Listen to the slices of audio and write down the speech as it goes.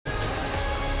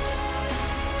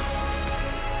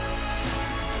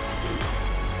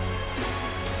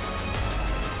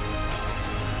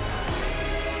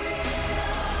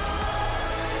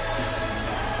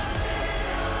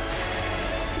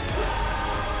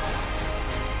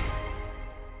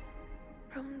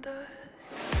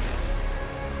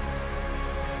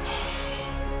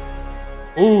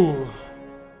Ooh,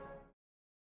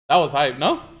 that was hype,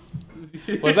 no?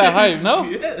 Was that hype, no?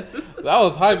 Yeah. That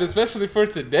was hype, especially for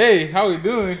today. How we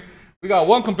doing? We got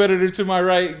one competitor to my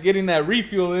right getting that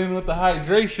refuel in with the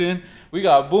hydration. We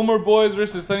got Boomer Boys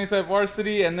versus Sunnyside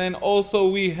Varsity, and then also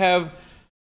we have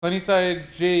Sunnyside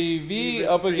JV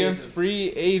up against Free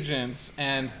Agents,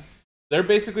 and they're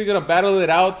basically gonna battle it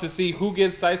out to see who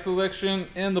gets site selection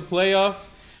in the playoffs.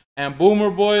 And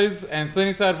Boomer Boys and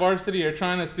Sunnyside Varsity are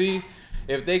trying to see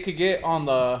if they could get on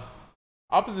the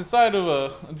opposite side of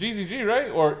a GCG, right?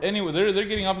 Or anyway, they're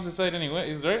getting opposite side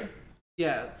anyways, right?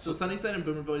 Yeah. So Sunnyside and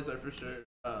Boomer Boys are for sure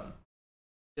gonna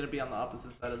be on the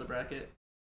opposite side of the bracket.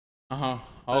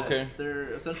 Okay.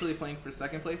 They're essentially playing for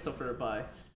second place, so for a bye.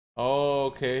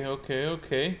 Okay.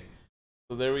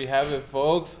 So there we have it,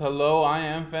 folks. Hello, I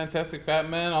am Fantastic Fat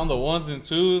Man on the ones and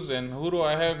twos, and who do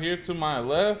I have here to my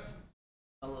left?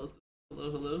 Hello.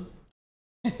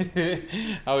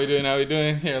 How we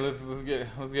doing? Here, let's get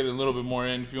a little bit more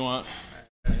in if you want.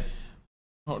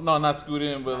 Oh, no, not scoot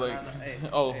in, but like.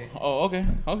 No. Hey, okay.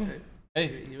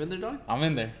 Hey, you in there, dog? I'm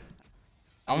in there.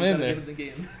 Get in the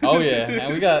game. Oh yeah,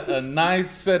 and we got a nice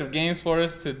set of games for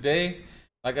us today.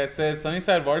 Like I said,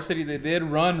 Sunnyside Varsity, they did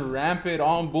run rampant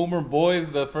on Boomer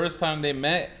Boys the first time they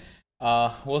met.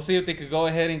 We'll see if they could go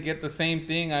ahead and get the same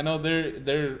thing. I know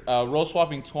they're role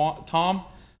swapping Tom.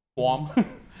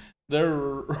 They're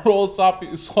role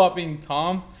swapping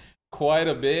Tom quite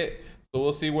a bit. So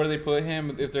we'll see where they put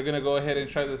him. If they're gonna go ahead and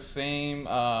try the same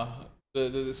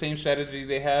the same strategy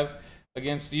they have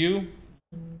against you,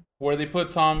 where they put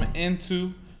Tom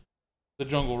into the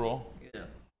jungle role.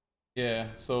 Yeah.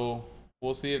 So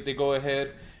we'll see if they go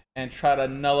ahead and try to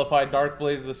nullify Dark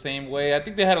Blaze the same way. I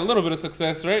think they had a little bit of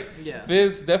success, right? Yeah.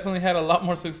 Fizz definitely had a lot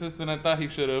more success than I thought he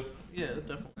should have. Yeah,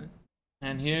 definitely.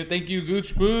 And here, thank you,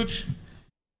 Gooch Pooch,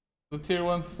 the tier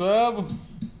 1 sub.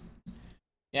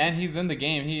 Yeah, and he's in the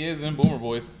game. He is in Boomer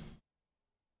Boys.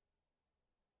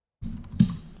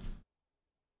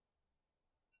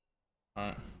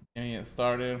 Alright, getting it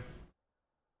started.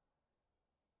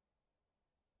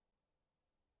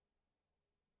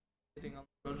 On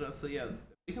the road, so yeah,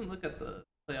 we can look at the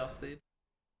playoff stage.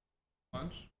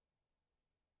 Lunch.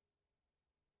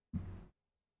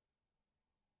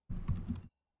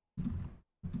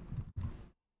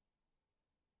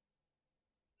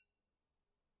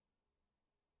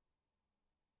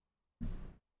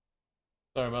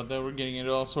 Sorry about that. We're getting it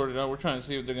all sorted out. We're trying to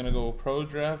see if they're gonna go pro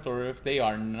draft or if they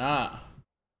are not.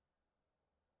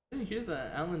 I didn't hear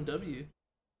that. Alan W.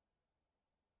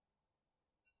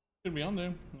 Should be on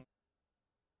there.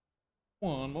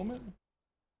 One moment.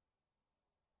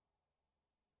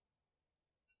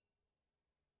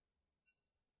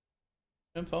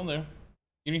 It's on there.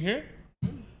 You didn't hear it?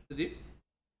 Did you?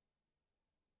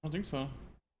 I don't think so.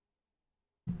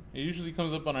 It usually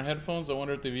comes up on our headphones. I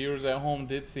wonder if the viewers at home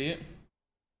did see it.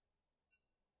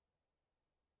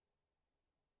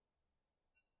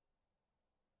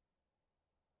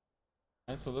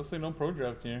 Alright, so it looks like no pro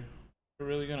draft here. We're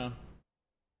really gonna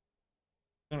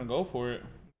go for it.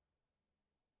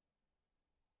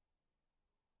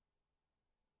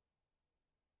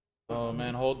 Oh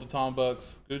man, hold the Tom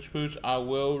Bucks. Gooch Pooch, I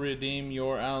will redeem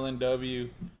your Allen W.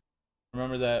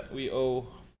 Remember that we owe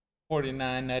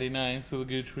 $49.99 to the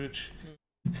Gooch Pooch.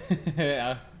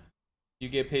 You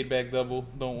get paid back double,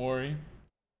 don't worry.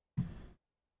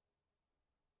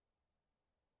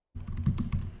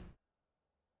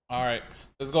 Alright,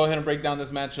 let's go ahead and break down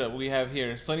this matchup we have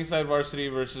here. Sunnyside Varsity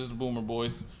versus the Boomer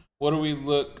Boys. What are we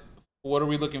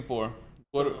looking for?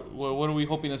 What are we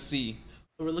hoping to see?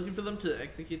 We're looking for them to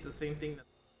execute the same thing that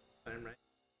time, right?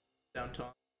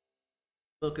 Downtown.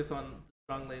 Focus on the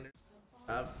strong laners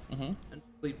have and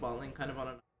complete balling kind of on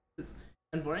an.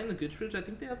 And Vari and the Gooch Bridge, I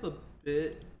think they have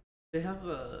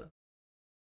a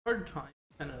hard time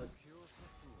kind of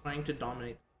trying to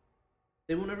dominate.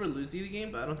 They will never lose you the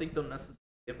game, but I don't think they'll necessarily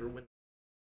ever win.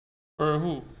 For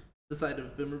who? The side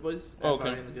of Boomer Boys and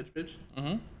Vari and the Gooch Bridge.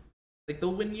 Like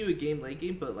they'll win you a game late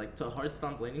game, but like to hard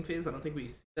stomp laning phase, I don't think we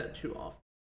see that too often.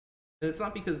 And it's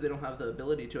not because they don't have the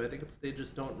ability to. I think they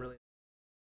just don't really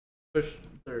push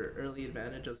their early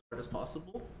advantage as hard as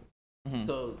possible.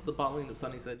 So the bot lane of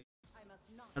Sunnyside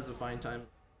has a fine time.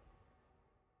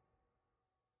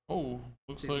 Oh,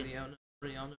 looks like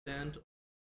Rihanna band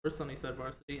or Sunnyside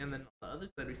Varsity, and then on the other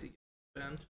side we see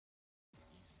band.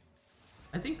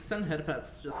 I think Sen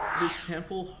Headpats just this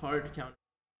Chample hard counter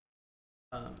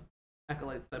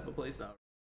Acolytes type of playstyle.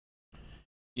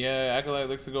 Yeah, Acolyte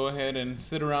likes to go ahead and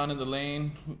sit around in the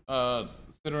lane.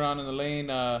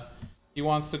 He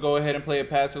wants to go ahead and play it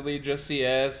passively, just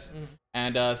CS.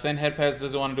 And Sen Headpads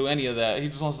doesn't want to do any of that. He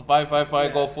just wants to fight,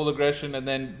 go full aggression, and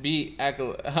then beat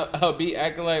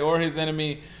Acolyte or his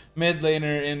enemy mid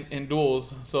laner in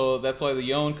duels. So that's why the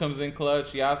Yone comes in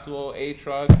clutch, Yasuo,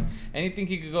 Aatrox, anything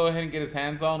he could go ahead and get his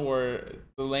hands on where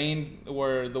the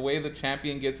way the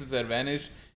champion gets his advantage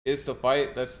is to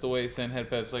fight. That's the way Sen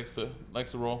Headpads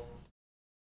likes to roll.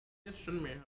 It shouldn't be.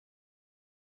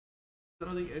 I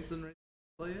don't think X and Ray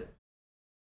play it.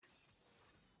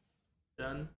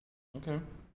 Shen. Okay.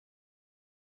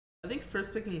 I think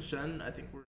first picking Shen, I think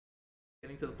we're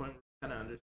getting to the point where we kind of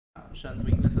understand Shen's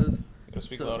weaknesses. You gotta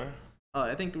speak louder.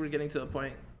 I think we're getting to a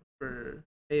point for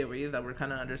AOE that we're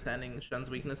kind of understanding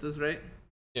Shen's weaknesses, right?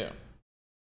 Yeah.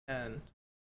 And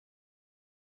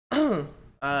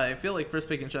I feel like first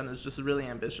picking Shen is just really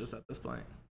ambitious at this point.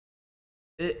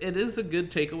 It is a good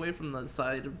takeaway from the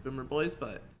side of Boomer Boys,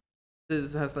 but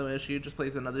this has no issue. Just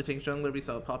plays another tank jungler. We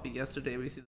saw Poppy yesterday. We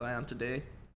see Sion today.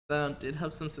 Sion did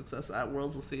have some success at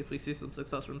Worlds. We'll see if we see some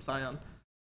success from Sion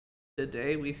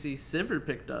today. We see Sivir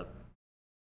picked up.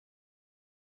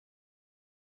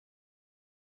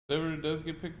 Sivir does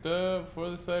get picked up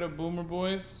for the side of Boomer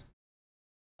Boys.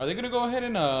 Are they gonna go ahead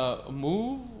and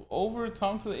move over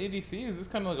Tom to the ADC? Is this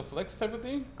kind of like a flex type of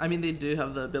thing? I mean, they do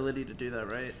have the ability to do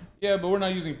that, right? Yeah, but we're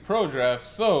not using pro draft,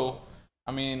 so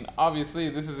I mean, obviously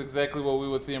this is exactly what we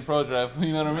would see in pro draft.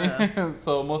 You know what I mean? Yeah.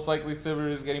 So most likely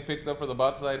Sivir is getting picked up for the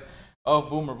bot side of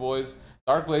Boomer Boys.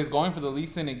 Darkblaze going for the Lee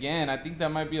Sin again. I think that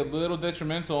might be a little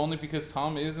detrimental only because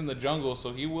Tom is in the jungle,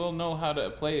 so he will know how to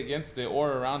play against it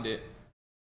or around it.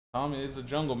 Tom is a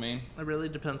jungle main. It really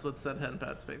depends what set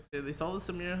Headpads picks. Okay, they saw the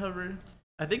Samira hover.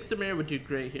 I think Samira would do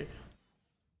great here.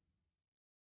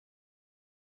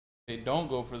 They don't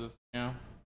go for this, you know.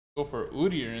 Go for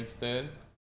Udyr instead.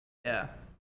 Yeah.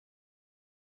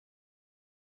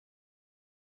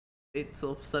 Wait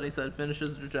till Sunnyside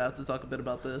finishes their draft to talk a bit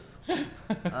about this.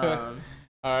 All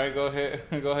right, go ahead.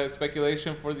 Go ahead.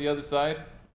 Speculation for the other side.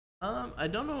 I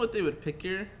don't know what they would pick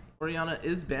here. Orianna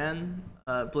is banned.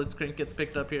 Blitzcrank gets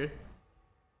picked up here.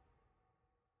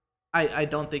 I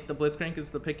don't think the Blitzcrank is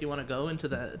the pick you want to go into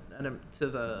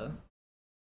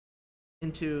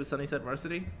Sunnyside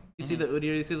Varsity. You see the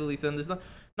Udyr, you see the Lee Sin. There's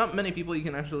not many people you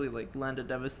can actually like land a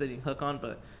devastating hook on,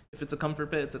 but if it's a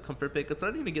comfort pick, it's a comfort pick. It's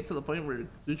starting to get to the point where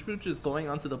Gooch is going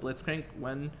onto the Blitzcrank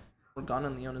when Morgana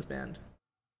and Leon is banned.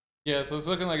 Yeah, so it's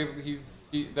looking like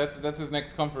that's his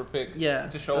next comfort pick. Yeah,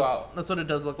 to show out. That's what it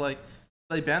does look like.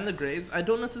 They ban the Graves. I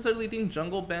don't necessarily think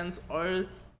jungle bans are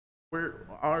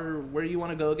where you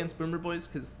want to go against Boomer Boys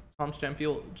because Tom's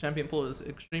champion pool is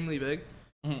extremely big.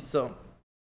 So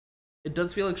it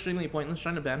does feel extremely pointless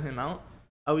trying to ban him out.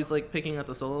 I always like picking at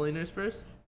the solo laners first,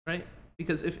 right?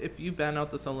 Because if you ban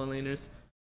out the solo laners,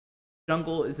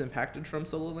 jungle is impacted from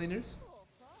solo laners.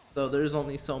 So there's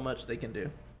only so much they can do.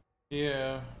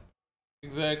 Yeah,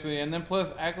 exactly. And then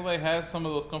plus Acolyte has some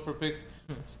of those comfort picks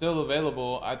still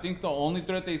available. I think the only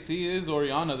threat they see is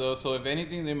Orianna though. So if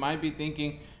anything, they might be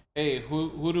thinking, hey,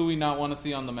 who do we not want to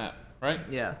see on the map, right?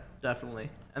 Yeah,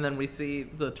 definitely. And then we see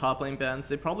the top lane bans.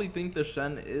 They probably think the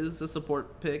Shen is a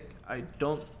support pick. I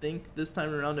don't think this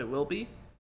time around it will be.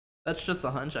 That's just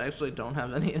a hunch. I actually don't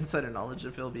have any insider knowledge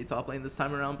if it'll be top lane this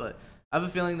time around, but I have a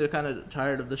feeling they're kind of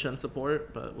tired of the Shen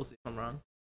support, but we'll see if I'm wrong.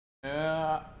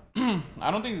 Yeah,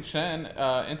 I don't think Shen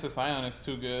into Sion is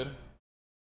too good.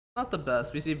 Not the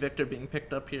best. We see Victor being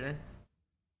picked up here.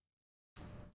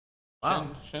 Wow.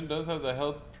 Shen does have the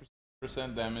health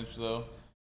percent damage though.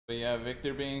 But yeah,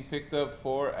 Victor being picked up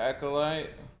for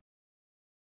Acolyte.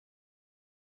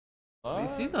 We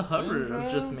see the hover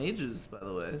of just mages, by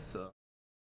the way, so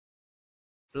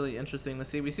really interesting to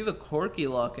see. We see the Corki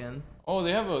lock in. Oh,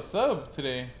 they have a sub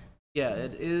today. Yeah,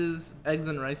 it is Eggs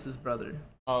and Rice's brother.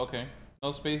 Oh, okay.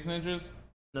 No Space Ninjas?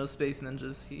 No Space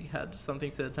Ninjas. He had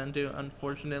something to attend to,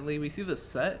 unfortunately. We see the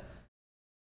set.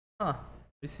 Huh.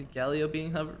 We see Galio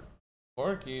being hovered.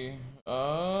 Corki.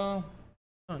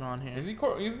 What's going on here? Is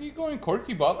he going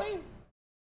Corki bot lane?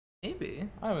 Maybe.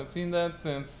 I haven't seen that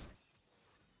since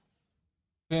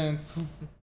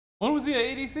when was he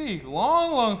at ADC?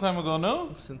 Long time ago,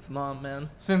 no? Since Nam, man.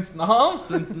 Since Nam?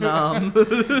 Since Nam.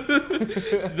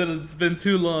 It's been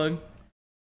too long.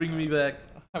 Bring me back.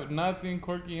 I have not seen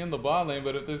Corki in the bot lane,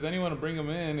 but if there's anyone to bring him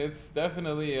in, it's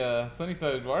definitely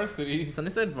Sunnyside Varsity.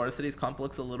 Sunnyside Varsity's comp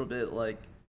looks a little bit like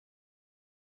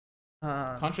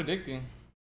contradicting.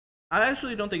 I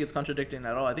actually don't think it's contradicting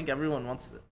at all. I think everyone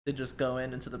wants to just go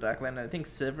into the backline. And I think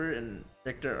Sivir and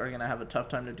Victor are going to have a tough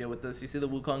time to deal with this. You see the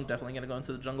Wukong definitely going to go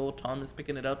into the jungle. Tom is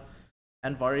picking it up.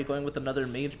 And Vari going with another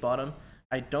mage bottom.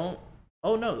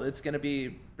 Oh no, it's going to be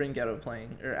Bring Ghetto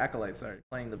playing, or Acolyte, sorry,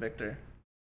 playing the Victor.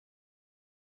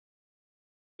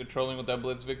 They're trolling with that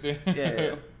Blitz, Victor.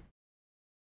 Yeah.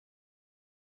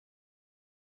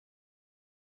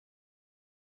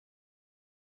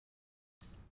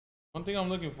 One thing I'm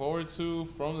looking forward to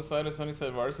from the side of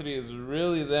Sunnyside Varsity is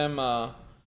really them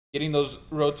getting those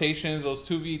rotations, those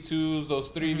 2v2s, those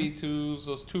 3v2s,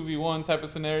 those 2v1 type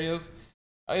of scenarios.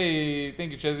 Hey,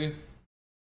 thank you, Chezzy.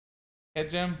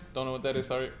 Head Gem? Don't know what that is,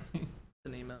 sorry. It's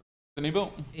an emote. An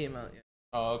emote? Emote, yeah.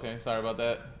 Oh, okay. Sorry about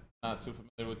that. Not too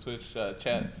familiar with Twitch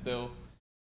chat still.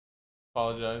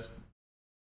 Apologize.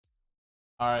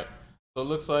 Alright. So it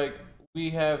looks like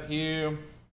we have here.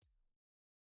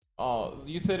 Oh,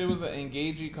 you said it was an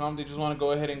engagey comp. They just want to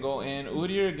go ahead and go in.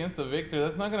 Udyr against the Victor.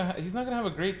 That's not gonna. He's not gonna have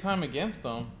a great time against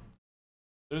them.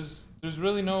 There's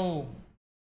really no.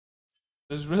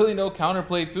 There's really no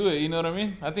counterplay to it. You know what I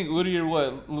mean? I think Udyr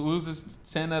what loses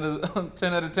 10 out of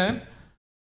 10 out of 10.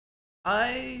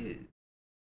 I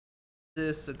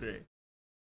disagree.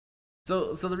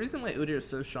 So the reason why Udyr is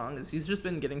so strong is he's just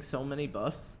been getting so many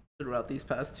buffs throughout these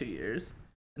past 2 years,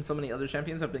 and so many other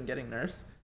champions have been getting nerfs.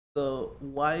 So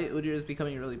why Udyr is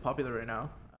becoming really popular right now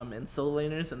in solo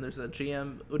laners, and there's a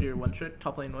GM Udyr one trick,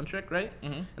 top lane one trick, right?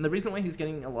 And the reason why he's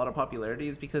getting a lot of popularity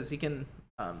is because he can.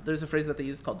 There's a phrase that they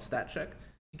use called stat check.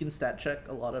 He can stat check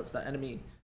a lot of the enemy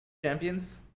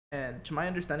champions, and to my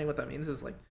understanding, what that means is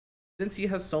like, since he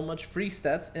has so much free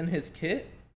stats in his kit,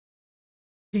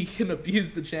 he can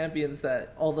abuse the champions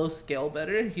that, although scale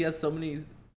better, he has so many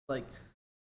like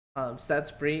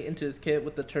stats free into his kit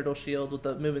with the turtle shield, with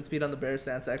the movement speed on the bear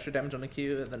stance, the extra damage on the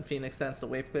Q, and then Phoenix stance to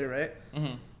wave clear, right?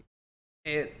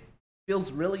 It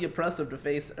feels really oppressive to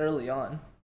face early on.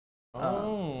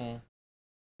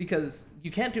 Because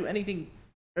you can't do anything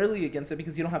early against it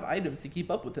because you don't have items to keep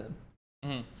up with him.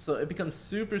 So it becomes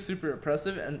super, super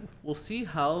oppressive, and we'll see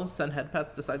how Sen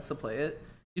Headpats decides to play it.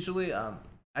 Usually,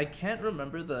 I can't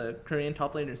remember the Korean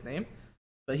top laner's name,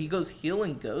 but he goes heal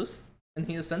and ghost, and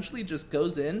he essentially just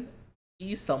goes in,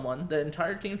 he's someone, the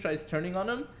entire team tries turning on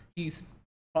him, he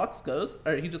pops ghost,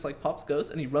 or he just like pops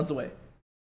ghost, and he runs away.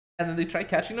 And then they try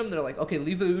catching him, they're like, okay,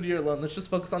 leave the Udyr alone, let's just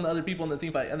focus on the other people in the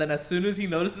team fight. And then as soon as he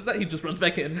notices that, he just runs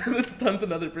back in, and then stuns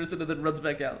another person, and then runs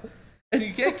back out. And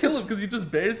you can't kill him because he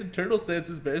just bears in turtle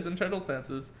stances,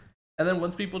 And then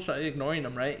once people try ignoring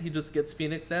him, right, he just gets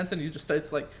Phoenix stance, and he just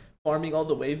starts like farming all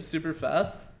the waves super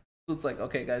fast. So it's like,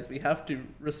 okay, guys, we have to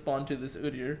respond to this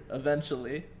Udyr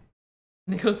eventually.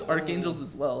 And he goes Archangels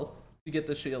as well to get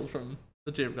the shield from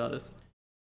the Jade Goddess.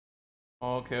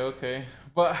 Okay.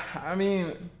 But, I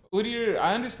mean, Udyr,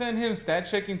 I understand him stat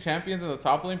checking champions in the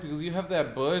top lane because you have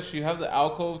that bush, you have the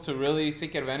alcove to really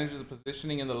take advantage of the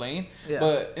positioning in the lane. Yeah.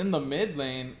 But in the mid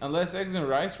lane, unless Eggs and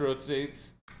Rice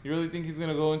rotates, you really think he's going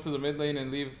to go into the mid lane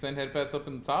and leave Send Headpats up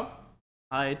in the top?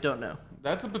 I don't know.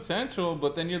 That's a potential,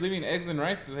 but then you're leaving Eggs and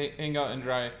Rice to hang out and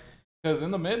dry. Because in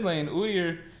the mid lane,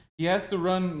 Udyr, he has to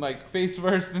run like face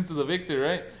first into the Victor,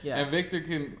 right? Yeah. And Victor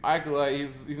can act like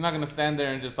he's not gonna stand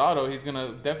there and just auto. He's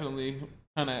gonna definitely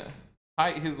kind of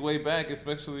fight his way back,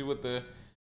 especially with the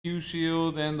Q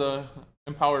shield and the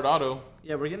empowered auto.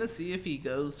 Yeah, we're gonna see if he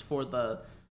goes for the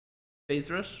phase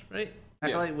rush, right?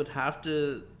 Acolyte would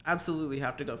absolutely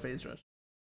have to go phase rush.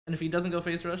 And if he doesn't go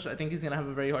phase rush, I think he's gonna have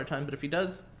a very hard time. But if he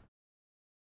does,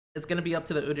 it's gonna be up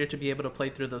to the Udyr to be able to play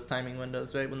through those timing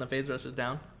windows, right? When the phase rush is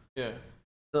down. Yeah.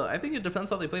 So I think it depends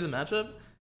how they play the matchup.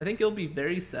 I think it'll be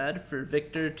very sad for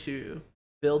Victor to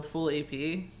build full AP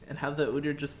and have the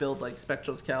Udyr just build like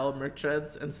Spectral's Cal, Merc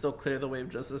Treads, and still clear the wave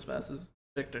just as fast as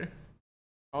Victor.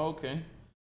 Oh, okay.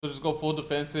 So just go full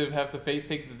defensive, have to face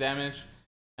take the damage,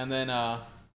 and then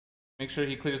make sure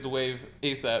he clears the wave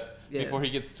ASAP before he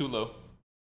gets too low.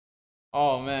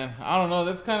 Oh man, I don't know.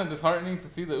 That's kind of disheartening to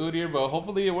see the Udyr, but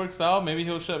hopefully it works out. Maybe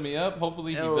he'll shut me up.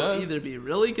 Hopefully It'll he does. Either be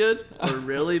really good or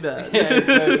really bad. Yeah,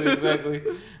 exactly.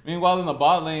 Meanwhile, in the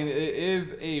bot lane, it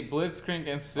is a Blitzcrank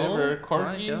and Sivir. Oh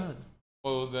my god.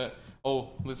 What was that? Oh,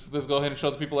 let's go ahead and show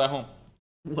the people at home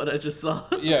what I just saw.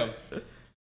 Yeah.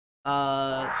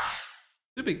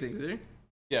 Two big things here.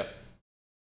 Yeah.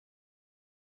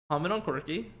 Comment on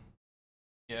Corky.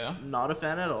 Yeah. Not a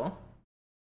fan at all.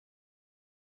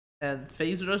 And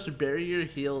phase rush barrier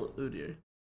heal Udyr.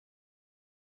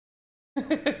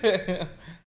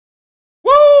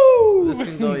 Woo! This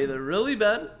can go either really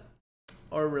bad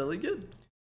or really good.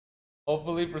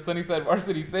 Hopefully, for Sunnyside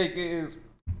Varsity's sake, it is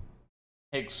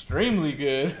extremely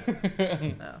good.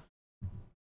 Yeah.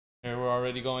 Here we're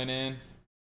already going in.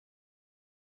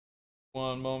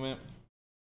 One moment.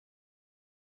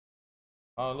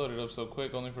 Oh, I loaded up so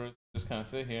quick, only for us to just kind of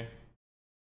sit here.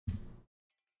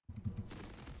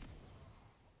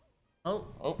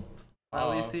 Oh.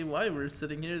 We see why we're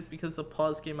sitting here is because the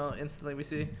pause came out instantly. We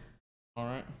see. All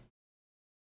right.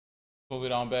 Move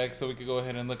it on back so we could go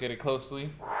ahead and look at it closely.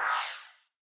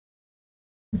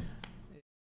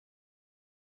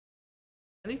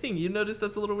 Anything you noticed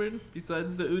that's a little weird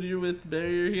besides the Udyr with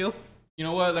barrier heal? You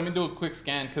know what? Let me do a quick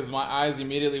scan because my eyes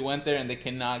immediately went there and they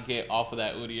cannot get off of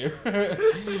that Udyr.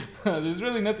 There's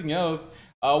really nothing else.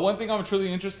 One thing I'm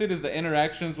truly interested is the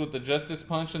interactions with the Justice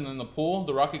Punch and then the pull,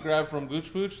 the Rocket Grab from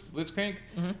Gooch Pooch, Blitzcrank.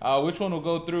 Which one will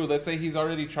go through? Let's say he's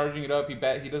already charging it up. He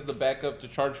does the backup to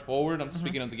charge forward. I'm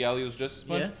speaking of the Galio's Justice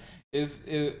Punch.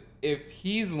 Yeah. If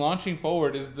he's launching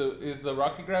forward, is the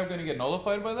Rocket Grab going to get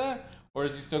nullified by that? Or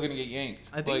is he still going to get yanked?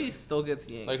 I think he still gets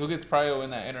yanked. Like, who gets prio in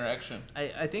that interaction?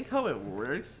 I think how it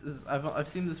works is, I've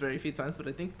seen this very few times, but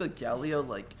I think the Galio,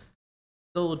 like,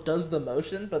 still does the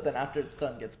motion, but then after it's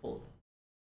done, gets pulled.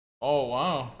 Oh,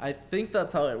 wow. I think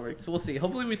that's how it works. We'll see.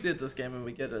 Hopefully we see it this game and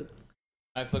we get a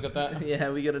nice look at that.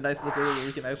 Yeah, we get a nice look at it where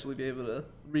we can actually be able to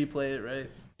replay it, right?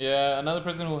 Yeah, another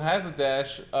person who has a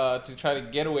dash to try to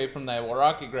get away from that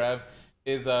Rocket Grab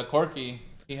is Corky.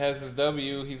 He has his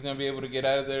W. He's going to be able to get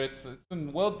out of there. It's a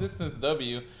well-distanced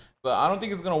W, but I don't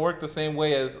think it's going to work the same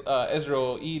way as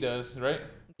Ezreal E does, right?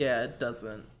 Yeah, it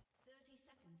doesn't.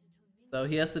 So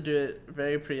he has to do it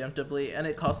very preemptively, and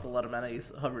it costs a lot of mana.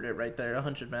 He's hovered it right there,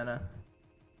 100 mana.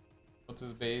 What's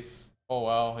his base? Oh,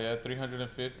 wow. Yeah,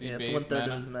 350 yeah, base it's 1/3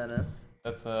 of his mana.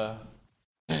 That's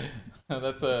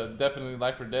that's a definitely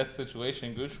life or death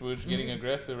situation. Gooch getting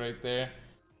aggressive right there.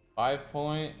 5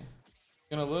 point.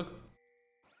 Gonna look.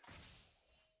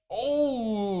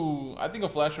 Oh, I think a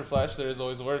flash or flash there is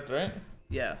always worth, right?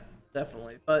 Yeah,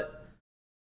 definitely. But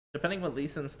depending what Lee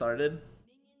Sin started,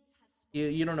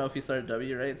 you don't know if he started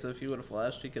W, right? So if he would have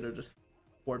flashed, he could have just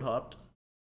ward hopped.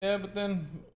 Yeah, but then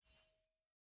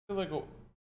I feel like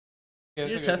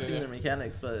you're testing their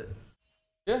mechanics, but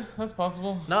yeah, that's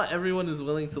possible. Not everyone is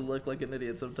willing to look like an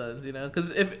idiot sometimes, you know?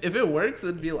 Because if it works,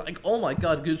 it'd be like, oh my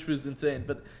god, Goochbridge is insane.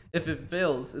 But if it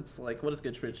fails, it's like, what is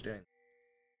Goochbridge doing?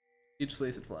 Huge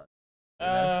place it flat.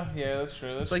 Yeah, that's true.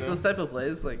 That's it's like those type of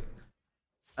plays. Like,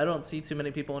 I don't see too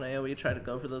many people in AOE try to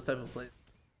go for those type of plays.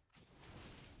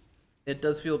 It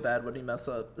does feel bad when you mess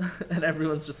up, and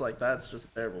everyone's just like, that's just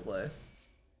a terrible play.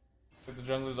 The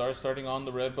junglers are starting on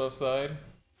the red buff side.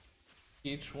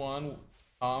 Each one,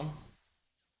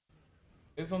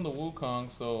 is on the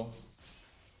Wukong, so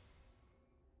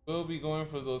we'll be going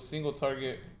for those single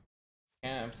target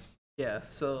camps. Yeah,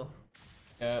 so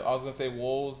yeah, I was gonna say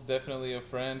Wolves definitely a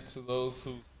friend to those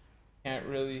who can't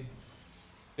really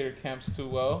clear camps too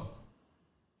well.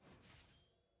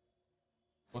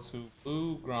 What's who?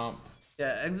 Blue Gromp.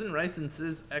 Yeah, Eggs and Rice and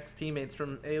Sizz ex-teammates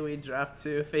from AOE Draft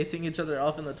 2 facing each other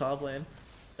off in the top lane.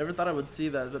 Never thought I would see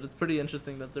that, but it's pretty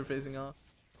interesting that they're facing off.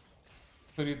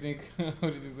 Who do you think? Who do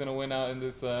you think is gonna win out in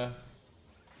this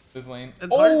this lane?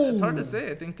 It's hard. It's hard to say.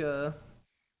 I think it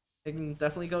can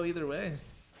definitely go either way.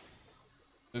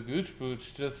 The Gooch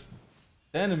Pooch just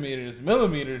centimeters,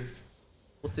 millimeters.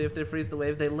 We'll see if they freeze the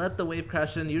wave. They let the wave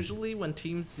crash in. Usually when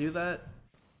teams do that,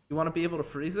 you want to be able to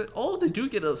freeze it. Oh, they do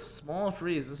get a small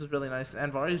freeze. This is really nice.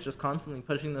 And Vari is just constantly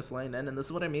pushing this lane in, and this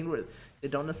is what I mean, where they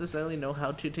don't necessarily know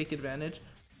how to take advantage.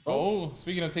 Oh,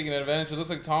 speaking of taking advantage, it looks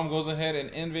like Tom goes ahead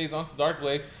and invades onto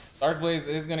Darkblade. Darkblade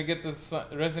is going to get this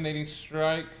resonating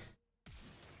strike.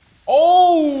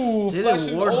 Oh!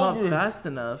 Didn't ward hop fast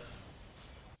enough.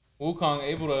 Wukong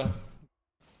able to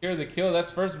secure the kill. That's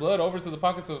first blood over to the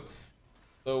pockets of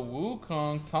the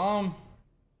Wukong. Tom.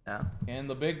 Yeah. And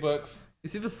the big bucks. You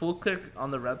see the full click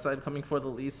on the red side coming for the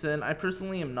Lee Sin. I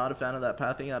personally am not a fan of that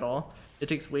pathing at all. It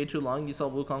takes way too long. You saw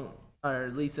Wukong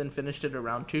or Lee Sin finished it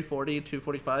around 240,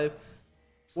 245.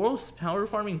 Wolves power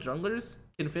farming junglers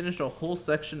can finish a whole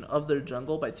section of their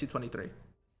jungle by 223.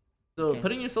 So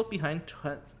putting yourself behind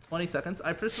 20 seconds,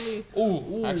 I personally...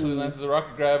 Ooh, actually lands the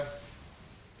rocket grab.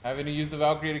 Having to use the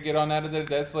Valkyrie to get on out of there.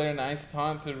 Death Slayer, nice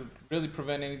taunt to really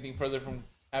prevent anything further from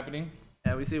happening.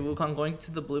 Yeah, we see Wukong going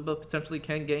to the blue buff, potentially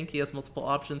can gank. He has multiple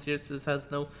options here. Sis has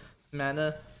no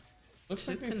mana. Looks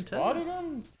like they spotted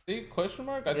him. They question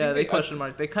mark? Yeah, they question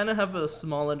mark. They kind of have a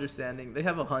small understanding. They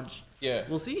have a hunch. Yeah.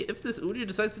 We'll see if this Udyr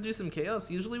decides to do some chaos.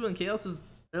 Usually when chaos is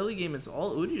early game, it's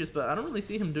all Udyrs, but I don't really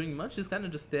see him doing much. He's kind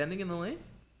of just standing in the lane.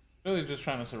 Really just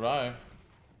trying to survive.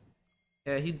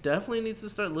 Yeah, he definitely needs to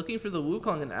start looking for the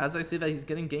Wukong, and as I say that, he's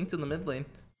getting ganked in the mid lane.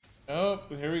 Oh,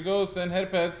 here we go. Send head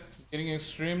pets. Getting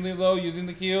extremely low, using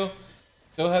the heal.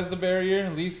 Still has the barrier.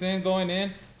 Lee Sin going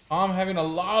in. Tom having a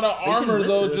lot of armor,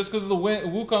 though, just because of the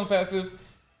Wukong passive.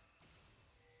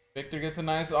 Victor gets a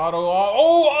nice auto.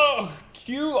 Oh,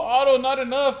 Q auto, not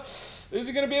enough. Is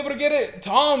he going to be able to get it?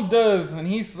 Tom does, and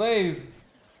he slays.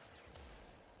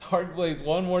 Dark Blaze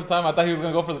one more time. I thought he was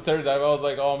gonna go for the third dive. I was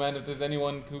like, oh man, if there's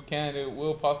anyone who can, it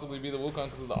will possibly be the Wukong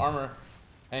because of the armor.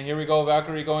 And here we go,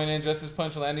 Valkyrie going in, Justice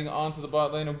Punch landing onto the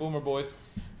bot lane of Boomer Boys.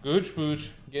 Gooch Pooch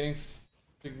getting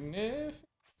significant.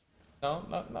 No,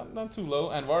 not too low.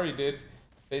 And Vari did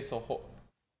face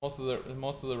most of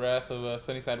the wrath of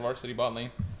Sunnyside Varsity bot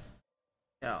lane.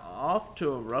 Yeah, off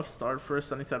to a rough start for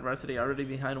Sunnyside Varsity, already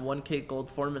behind 1k gold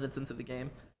 4 minutes into the game.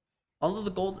 All of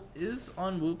the gold is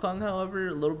on Wukong, however,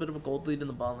 a little bit of a gold lead in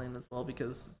the bot lane as well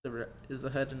because Sivir is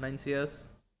ahead in 9 CS.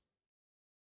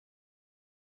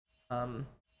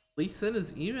 Lee Sin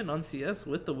is even on CS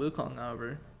with the Wukong,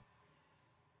 however.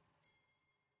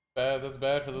 Bad, that's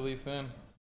bad for the Lee Sin.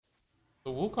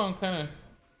 The Wukong kind of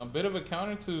a bit of a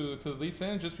counter to the Lee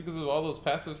Sin just because of all those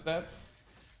passive stats.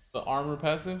 The armor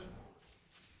passive.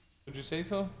 Would you say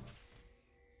so?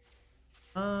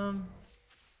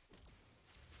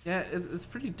 Yeah, it's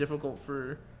pretty difficult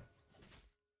for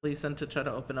Lee Sin to try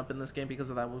to open up in this game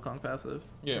because of that Wukong passive.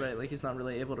 Yeah. Right, like he's not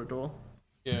really able to duel.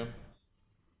 Yeah.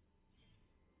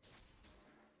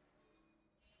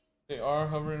 They are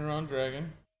hovering around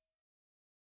Dragon.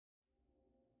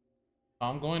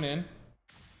 Tom going in.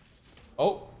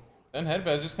 Oh, then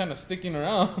Headbad just kind of sticking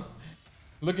around.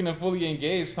 Looking to fully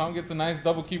engage. Tom gets a nice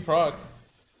double key proc.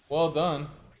 Well done.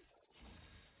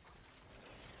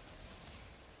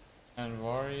 And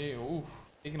Vari, ooh,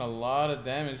 taking a lot of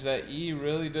damage. That E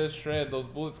really does shred. Those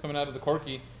bullets coming out of the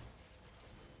Corki.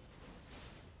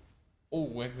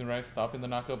 Oh, Eggs and Rice stopping the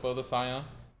knockup of the Scion.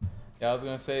 Yeah, I was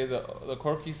gonna say the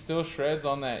Corki still shreds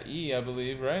on that E, I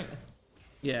believe, right?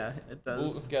 Yeah, it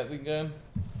does. Ooh, Gatling gun.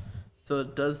 So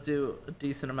it does do a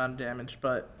decent amount of damage,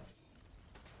 but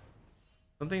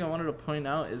something I wanted to point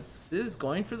out is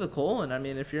going for the Cole, and I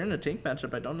mean, if you're in a tank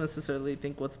matchup, I don't necessarily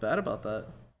think what's bad about that.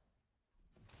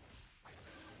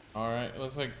 All right,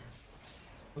 looks like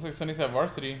Sunnyside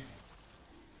Varsity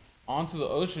onto the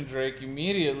Ocean Drake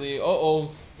immediately.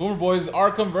 Boomer Boys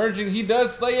are converging. He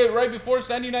does slay it right before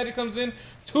Sand United comes in.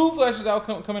 2 flashes out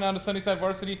coming out of Sunnyside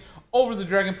Varsity over the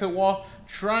Dragon Pit wall,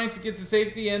 trying to get to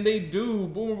safety, and they do.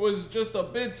 Boomer Boys just a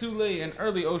bit too late, and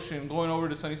early Ocean going over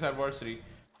to Sunnyside Varsity.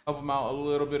 Help them out a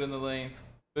little bit in the lanes,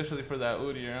 especially for that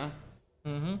Udyr, huh?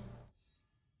 Mm-hmm.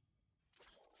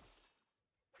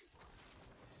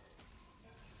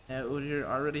 Yeah, Udyr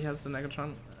already has the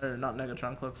Negatron, or not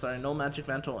Negatron Cloak, sorry, no Magic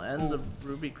Mantle and the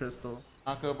Ruby Crystal.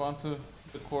 Knock up onto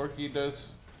the Corki, does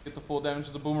get the full damage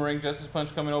of the Boomerang. Justice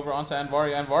Punch coming over onto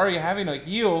Anvari. Anvari having a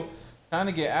heal, trying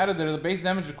to get out of there. The base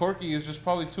damage of Corki is just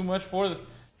probably too much for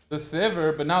the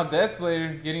Sivir, but now Death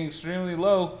Slayer getting extremely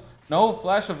low. No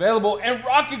flash available, and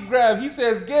Rocket Grab, he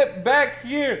says, get back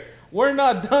here. We're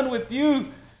not done with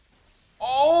you.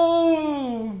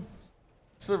 Oh,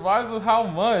 survives with how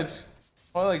much?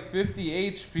 Probably like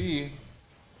 50 HP.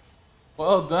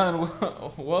 Well done.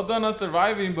 Well done on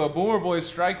surviving, but Boomer Boys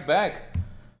strike back.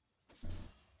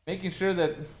 Making sure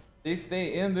that they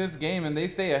stay in this game and they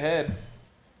stay ahead.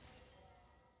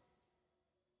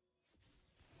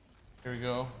 Here we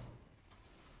go.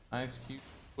 Nice cute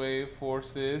wave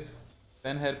forces.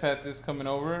 Then Headpats is coming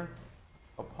over.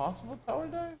 A possible tower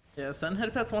dive? Yeah, Sun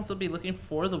Headpats wants to be looking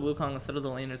for the Wukong instead of the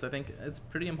laners. I think it's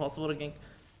pretty impossible to gank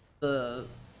the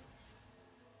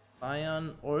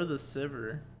Ion or the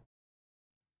Sivir.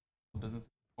 Doesn't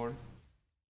support.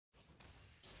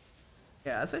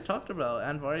 Yeah, as I talked about,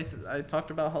 Anvari, I talked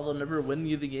about how they'll never win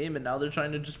you the game, and now they're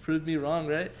trying to just prove me wrong,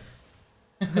 right?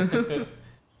 100%.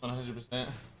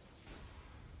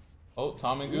 Oh,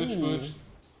 Tom and Gooch Pooch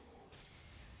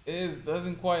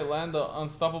doesn't quite land the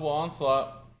unstoppable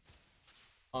onslaught.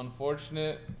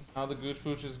 Unfortunate. Now the Gooch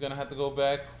Pooch is gonna have to go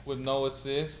back with no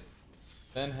assist.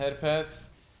 Then Headpats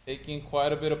taking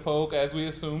quite a bit of poke, as we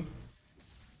assumed.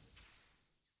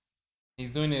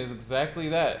 He's doing it exactly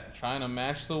that, trying to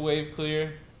match the wave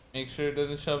clear, make sure it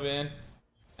doesn't shove in,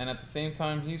 and at the same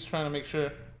time he's trying to make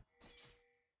sure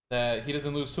that he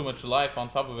doesn't lose too much life on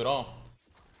top of it all.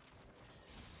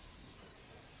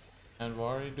 And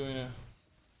Vari doing a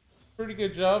pretty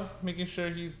good job making sure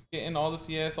he's getting all the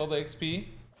CS, all the XP.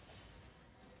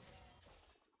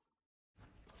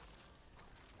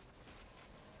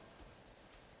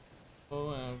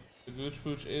 Oh, and the Gooch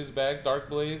Pooch is back. Dark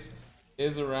Blaze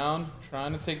is around,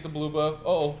 trying to take the blue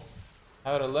buff.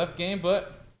 Had a left game,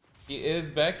 but he is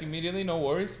back immediately. No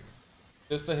worries.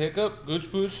 Just a hiccup.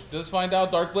 Gooch Pooch does find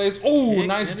out Dark Blaze. Oh,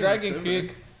 nice dragon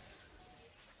kick.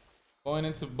 Going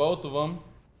into both of them.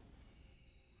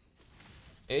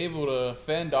 Able to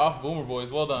fend off Boomer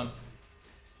Boys. Well done.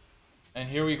 And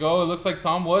here we go. It looks like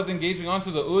Tom was engaging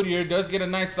onto the Udyr. Does get a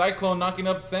nice Cyclone, knocking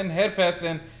up Send Headpats,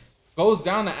 and goes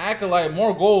down to Acolyte.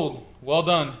 More gold. Well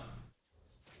done.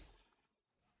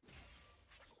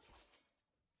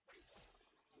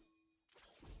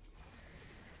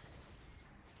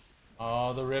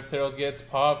 Oh, the Rift Herald gets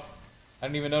popped. I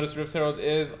didn't even notice Rift Herald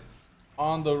is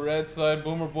on the red side.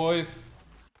 Boomer Boys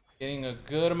getting a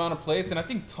good amount of plates, and I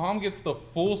think Tom gets the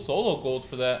full solo gold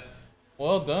for that.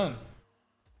 Well done.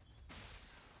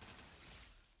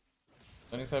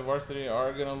 Sunnyside Varsity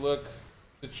are gonna look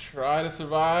to try to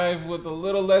survive with a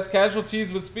little less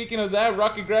casualties, but speaking of that,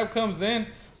 Rocket Grab comes in.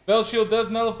 Spell Shield does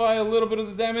nullify a little bit of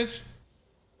the damage.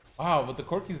 Wow, but the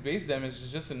Corky's base damage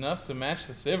is just enough to match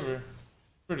the Sivir.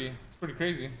 It's pretty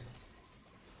crazy.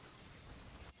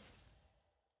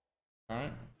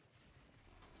 Alright.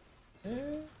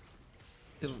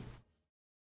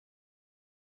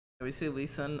 We see Lee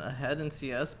Sin ahead in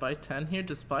CS by 10 here,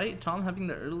 despite Tom having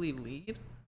the early lead.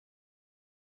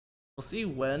 We'll see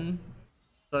when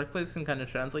Dark Blaze can kind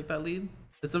of translate that lead.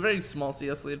 It's a very small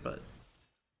CS lead, but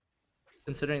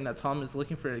considering that Tom is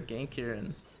looking for a gank here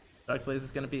and Dark Blaze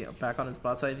is going to be back on his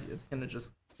bot side, it's going to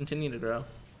just continue to grow.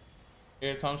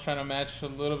 Here, Tom's trying to match a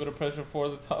little bit of pressure for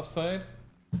the top side.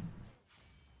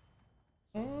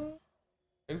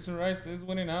 Exxon Rice is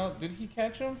winning out. Did he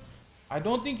catch him? I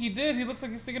don't think he did. He looks like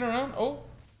he's sticking around. Oh,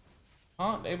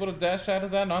 able to dash out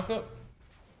of that knockup.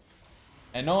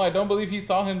 And no, I don't believe he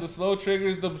saw him. The slow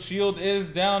triggers. The shield is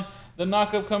down. The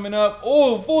knockup coming up.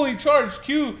 Oh, fully charged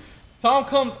Q. Tom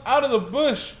comes out of the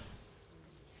bush.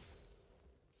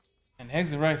 And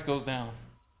Exit Rice goes down.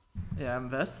 Yeah,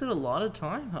 invested a lot of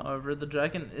time. However, the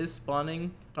dragon is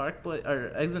spawning.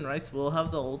 Exit Rice will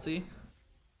have the ulti.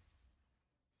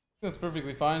 That's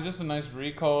perfectly fine. Just a nice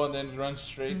recall and then run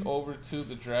straight over to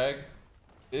the drag.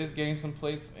 Is getting some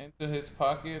plates into his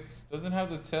pockets. Doesn't have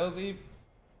the tail leap.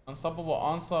 Unstoppable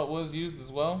Onslaught was used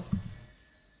as well.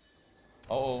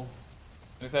 Uh-oh.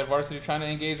 Sunnyside Varsity trying to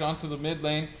engage onto the mid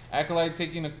lane. Acolyte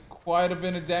taking quite a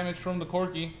bit of damage from the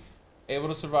Corky. Able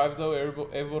to survive though,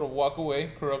 able to walk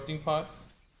away. Corrupting Pots.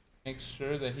 Make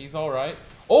sure that he's alright.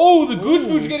 Oh, the Gooch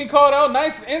Booch getting caught out.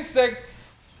 Nice insect.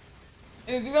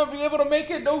 Is he gonna be able to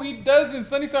make it? No, he doesn't.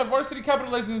 Sunnyside Varsity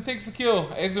capitalizes and takes the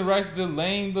kill. Exit Rice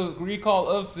delaying the recall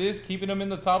of Sis, keeping him in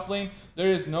the top lane.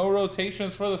 There is no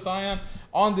rotations for the Scion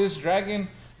on this dragon.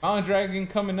 Mountain Dragon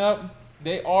coming up.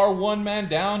 They are one man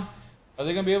down. Are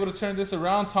they gonna be able to turn this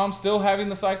around? Tom still having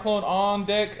the Cyclone on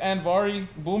deck, and Vari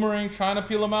Boomerang trying to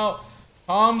peel him out.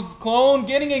 Tom's clone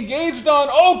getting engaged on.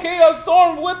 Oh, Chaos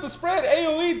Storm with the spread.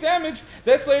 AOE damage.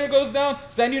 That Slayer goes down.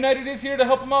 Stand United is here to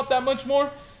help him out that much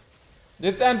more.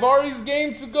 It's Anvari's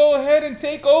game to go ahead and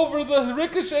take over the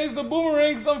ricochets, the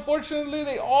boomerangs. Unfortunately,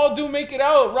 they all do make it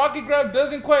out. Rocket Grab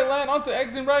doesn't quite land onto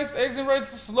Exit Rice. Exit Rice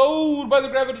slowed by the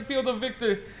gravity field of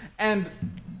Victor. And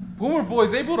Boomer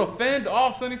Boy's able to fend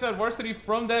off Sunnyside Varsity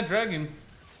from that dragon.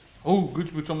 Oh,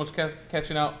 Gooch Booch almost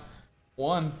catching out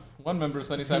one member of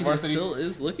Sunnyside Varsity. He still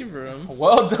is looking for him.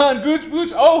 Well done, Gooch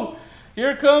Booch. Oh,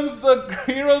 here comes the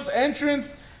hero's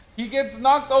entrance. He gets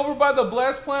knocked over by the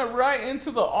blast plant right into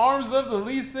the arms of the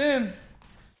Lee Sin.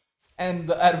 And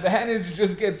the advantage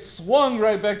just gets swung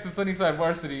right back to Sunnyside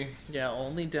Varsity. Yeah,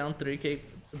 only down 3k,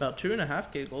 about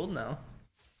 2.5k gold now.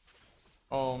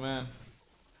 Oh man.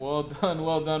 Well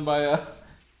done by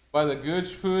the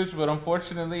Gooch Pooch, but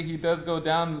unfortunately he does go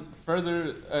down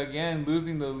further again,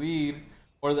 losing the lead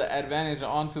or the advantage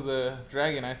onto the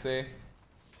dragon, I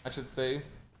should say.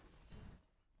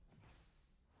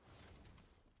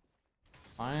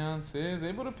 Ions is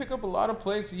able to pick up a lot of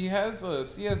plates. He has a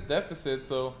CS deficit,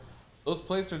 so those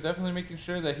plates are definitely making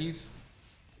sure that he's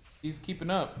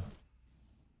keeping up.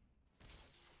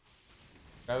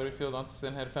 Gravity field onto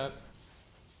Sin head pats.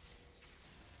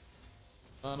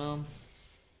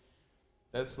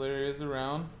 That Slayer is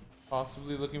around,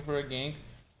 possibly looking for a gank.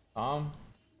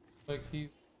 Like he's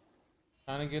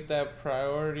trying to get that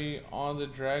priority on the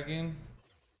dragon.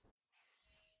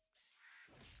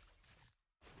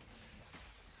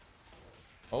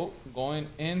 Oh, going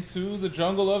into the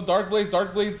jungle of Dark Blaze.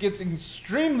 Dark Blaze gets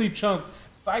extremely chunked.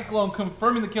 Cyclone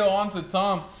confirming the kill onto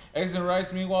Tom. Exit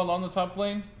Rice, meanwhile, on the top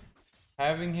lane,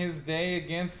 having his day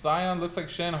against Scion. Looks like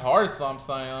Shen hard stomped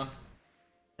Scion.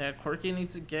 Yeah, Corky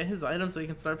needs to get his items so he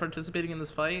can start participating in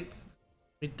this fight.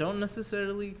 We don't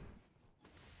necessarily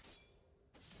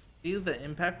see the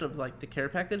impact of like the care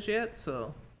package yet,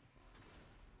 so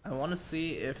I want to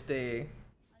see if they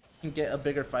can get a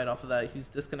bigger fight off of that. He's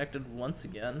disconnected once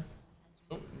again.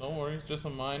 Oh, no worries, just a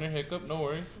minor hiccup, no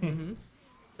worries.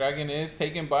 Dragon is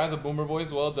taken by the Boomer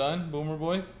Boys. Well done, Boomer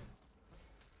Boys.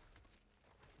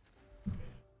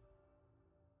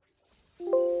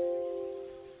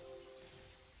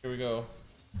 Here we go.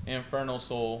 Infernal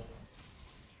Soul.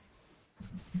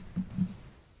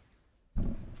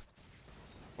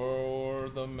 For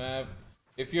the map.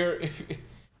 If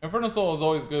Infernal Soul is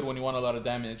always good when you want a lot of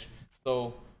damage.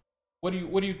 So What do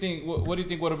you think? What do you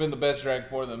think would have been the best drag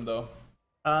for them though?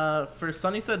 For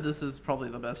Sunnyside, this is probably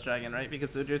the best dragon, right?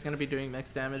 Because Udyr's going to be doing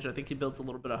mixed damage. I think he builds a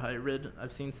little bit of hybrid.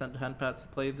 I've seen Handpats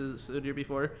play this Udyr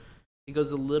before. He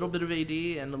goes a little bit of AD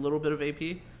and a little bit of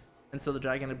AP. And so the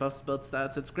dragon buffs build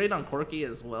stats. It's great on Corki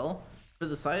as well. For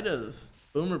the side of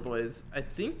Boomer Boys, I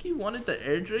think you wanted the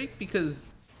Air Drake because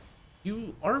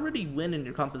you already win in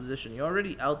your composition. You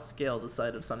already outscale the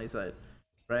side of Sunnyside,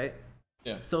 right?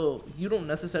 Yeah. So you don't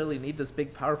necessarily need this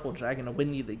big powerful dragon to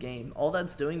win you the game. All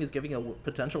that's doing is giving a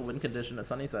potential win condition to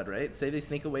Sunnyside, right? Say they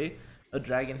sneak away a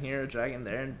dragon here, a dragon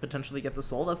there, and potentially get the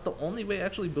soul. That's the only way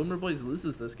actually Boomer Boys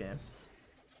loses this game.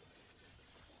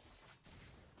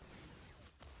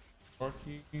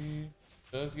 Corki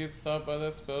does get stopped by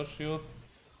that spell shield.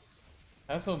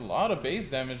 Has a lot of base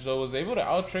damage though. Was able to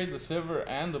outtrade the Silver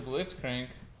and the Blitzcrank.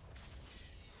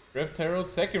 Rift Herald,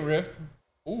 second Rift.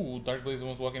 Ooh, Dark Blaze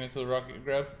almost walking into the rocket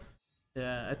grab.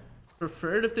 Yeah, I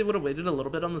preferred if they would have waited a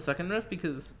little bit on the second Rift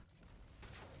because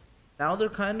now they're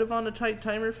kind of on a tight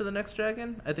timer for the next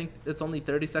dragon. I think it's only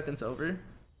 30 seconds over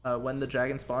when the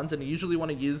dragon spawns, and you usually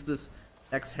want to use this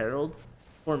next Herald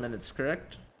 4 minutes,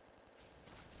 correct?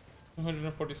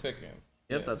 240 seconds.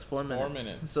 Yep, Yes, that's 4 minutes. 4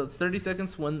 minutes. So it's 30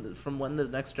 seconds from when the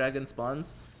next dragon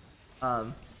spawns.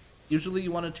 Usually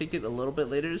you want to take it a little bit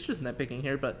later. It's just nitpicking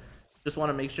here, but just want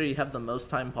to make sure you have the most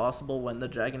time possible when the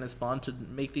dragon is spawned to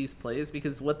make these plays,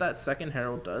 because what that second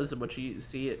herald does, and what you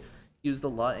see it used a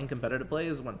lot in competitive play,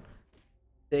 is when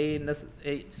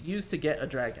it's used to get a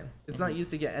dragon. It's not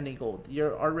used to get any gold.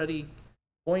 You're already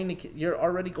going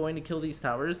to kill these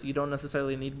towers. You don't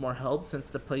necessarily need more help since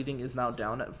the plating is now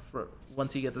down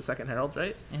once you get the second herald,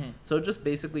 right? So it just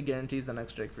basically guarantees the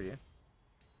next drake for you.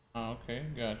 Oh, okay,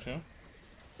 gotcha.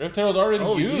 Rift Herald already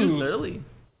used early.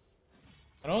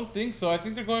 I don't think so. I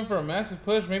think they're going for a massive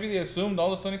push. Maybe they assumed all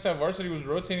the Sunnyside varsity was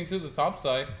rotating to the top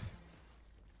side.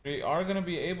 They are going to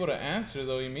be able to answer,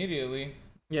 though, immediately.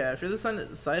 Yeah, if you're the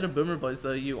side of Boomer Boys,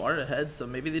 though, you are ahead, so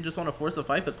maybe they just want to force a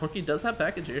fight, but Corki does have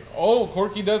package here. Oh,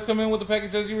 Corki does come in with the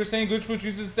package, as you were saying. Good Switch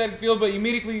uses static field, but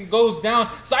immediately goes down.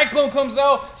 Cyclone comes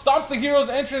out, stops the hero's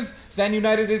entrance. Sand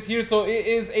United is here, so it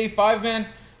is a 5-man.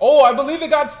 Oh, I believe it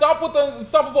got stopped with the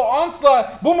unstoppable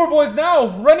onslaught. Boomer Boys now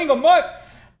running amok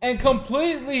and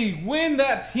completely win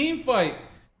that team fight.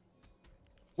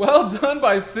 Well done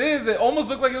by Sizz. It almost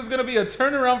looked like it was going to be a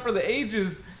turnaround for the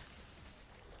ages.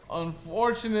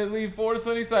 Unfortunately for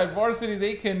Sunnyside Varsity,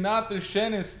 they cannot. Their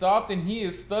Shen is stopped and he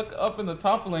is stuck up in the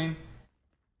top lane.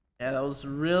 Yeah, that was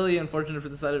really unfortunate for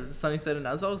the side of Sunnyside, and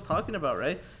as I was talking about,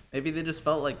 right? Maybe they just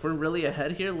felt like we're really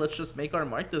ahead here. Let's just make our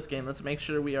mark this game. Let's make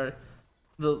sure we are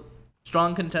the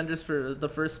strong contenders for the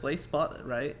first place spot,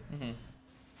 right?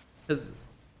 Because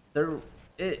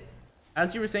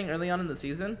as you were saying early on in the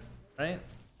season, right?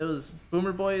 It was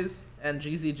Boomer Boys and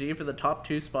GZG for the top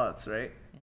 2 spots, right?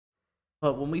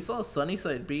 But when we saw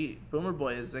Sunnyside beat Boomer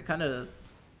Boys, it kind of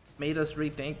made us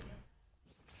rethink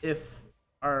if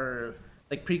our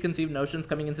preconceived notions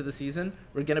coming into the season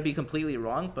were gonna be completely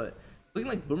wrong. But looking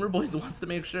like Boomer Boys wants to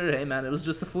make sure, hey man, it was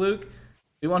just a fluke.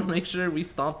 We want to make sure we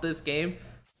stomp this game.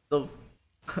 So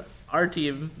our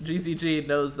team, GCG,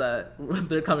 knows that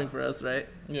they're coming for us, right?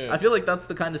 Yeah. I feel like that's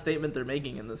the kind of statement they're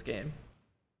making in this game.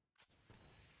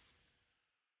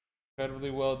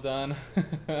 Incredibly well done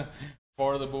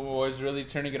for the Boomer Boys, really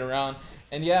turning it around.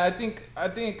 And yeah, I think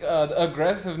the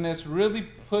aggressiveness really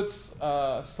puts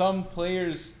some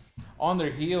players on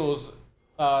their heels,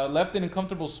 left in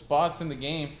uncomfortable spots in the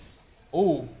game.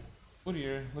 Oh,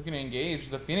 Udyr looking to engage.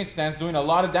 The Phoenix Stance doing a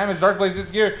lot of damage. Dark Blaze is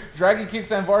here. Dragon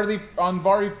kicks on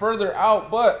Vari further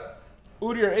out, but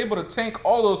Udyr able to tank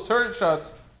all those turret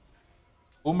shots.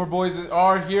 Boomer Boys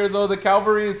are here though. The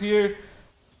Cavalry is here.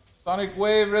 Sonic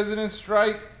Wave, Resonant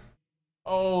Strike.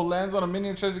 Oh, lands on a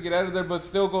minion, tries to get out of there, but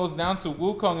still goes down to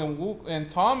Wukong, and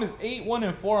Tom is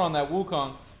 8-1-4 on that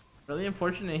Wukong. Really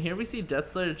unfortunate. Here we see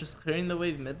Deathslayer just clearing the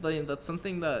wave mid lane. That's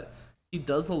something that he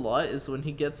does a lot, is when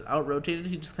he gets out-rotated,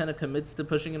 he just kind of commits to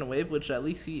pushing in a wave, which at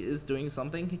least he is doing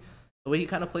something. The way he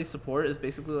kind of plays support is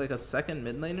basically like a second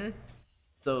mid laner.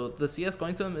 So the CS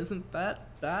going to him isn't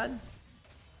that bad.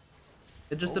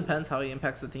 It just depends how he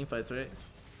impacts the team fights, right?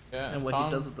 Yeah, and what Tom,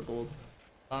 he does with the gold.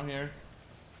 Tom here,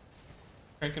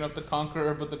 cranking up the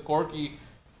Conqueror, but the Corki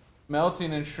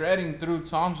melting and shredding through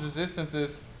Tom's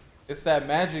resistances. It's that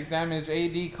magic damage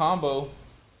AD combo.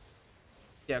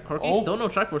 Yeah, Corki still no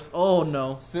Triforce. Oh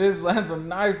no. Sizz lands a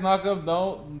nice knockup,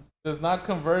 though. Does not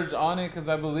converge on it, because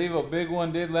I believe a big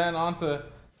one did land onto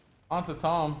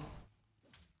Tom.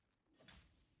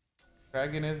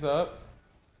 Dragon is up.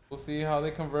 We'll see how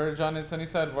they converge on it.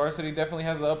 Sunnyside Varsity definitely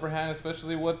has the upper hand,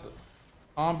 especially with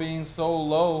Tom being so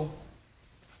low.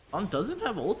 On doesn't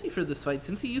have ulti for this fight.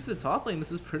 Since he used the top lane,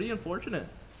 this is pretty unfortunate.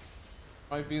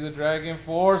 Might be the dragon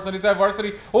for Sunnyside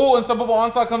Varsity. Oh, Unstoppable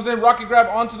Onslaught comes in. Rocky grab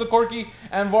onto the Corki.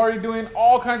 And Vari doing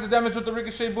all kinds of damage with the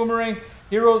Ricochet Boomerang.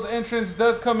 Hero's entrance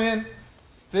does come in.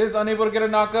 Is unable to get a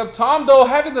knockup. Tom, though,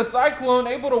 having the Cyclone,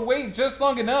 able to wait just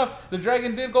long enough. The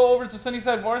Dragon did go over to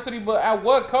Sunnyside Varsity, but at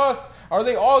what cost? Are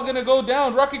they all going to go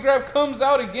down? Rocky grab comes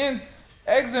out again.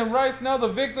 Eggs and Rice now the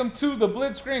victim to the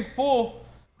Blitzcrank pull.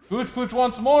 Pooch Pooch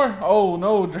once more. Oh,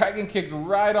 no. Dragon kicked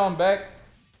right on back.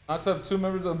 Knocks up 2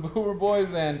 members of Boomer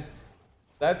Boys, and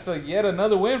that's yet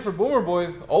another win for Boomer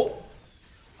Boys. Oh,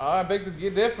 I beg to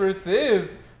get differ.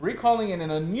 Is recalling in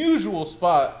an unusual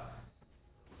spot.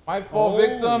 Might fall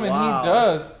victim, and he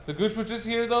does. The Gooch Pooch is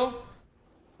here, though.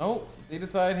 Oh, they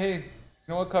decide, hey, you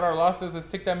know what, cut our losses. Let's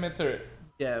take that mid turret.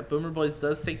 Yeah, Boomer Boys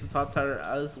does take the top tower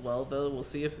as well, though. We'll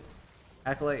see if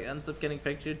Acolyte ends up getting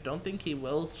picked here. Don't think he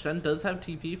will. Shen does have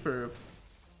TP for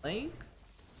flank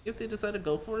if they decide to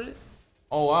go for it.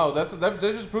 Oh, wow. That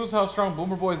just proves how strong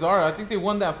Boomer Boys are. I think they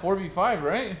won that 4v5,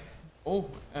 right? Oh,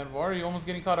 and Vari almost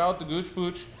getting caught out. The Gooch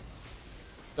Pooch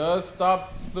does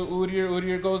stop the Udyr.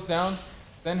 Udyr goes down.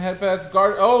 Then head pass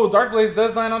guard. Oh, Dark Blaze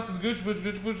does line onto the Gooch Pooch.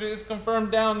 Gooch Pooch is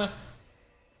confirmed down.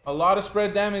 A lot of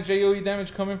spread damage, AOE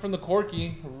damage coming from the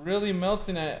Corki. Really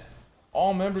melting at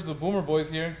all members of Boomer Boys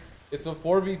here. It's a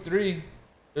 4v3.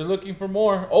 They're looking for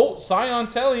more. Oh, Scion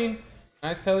telling.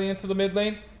 Nice telling into the mid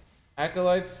lane.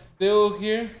 Acolyte's still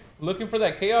here. Looking for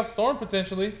that Chaos Storm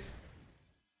potentially.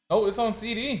 Oh, it's on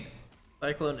CD.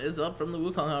 Cyclone is up from the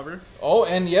Wukong, however. Oh,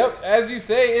 and yep, as you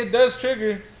say, it does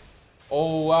trigger.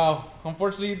 Oh, wow.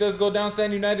 Unfortunately, he does go down.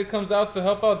 Sand United comes out to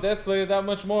help out Death Slayer that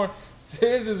much more.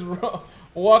 Stiz is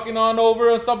walking on over.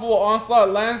 Unstoppable Onslaught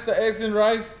lands to Eggs and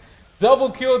Rice. Double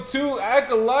kill to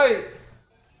Acolyte.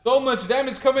 So much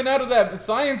damage coming out of that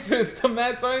Scientist, the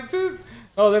Mad Scientist.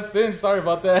 Oh, that's Singe. Sorry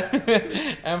about that.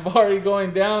 And Vari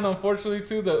going down, unfortunately,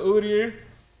 to the Udyr.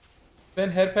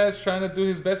 Then Headpass trying to do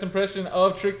his best impression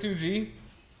of Trick 2G.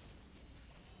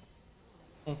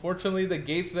 Unfortunately, the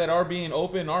gates that are being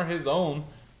opened are his own.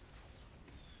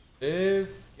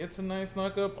 This gets a nice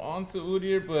knockup onto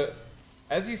Udyr, but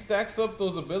as he stacks up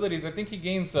those abilities, I think he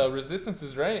gains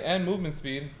resistances, right? And movement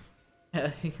speed.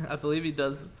 Yeah, I believe he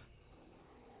does.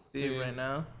 See it right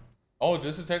now. Oh,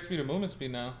 just attack speed and movement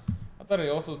speed now. I thought he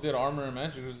also did armor and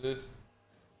magic resist.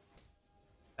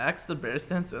 Axe, the bear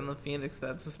stance, and the phoenix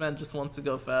stats. This man just wants to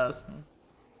go fast.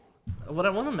 What I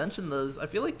want to mention though is I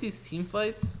feel like these team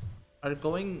fights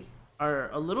are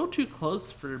a little too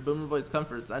close for Boomer Boys'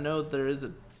 comforts. I know there is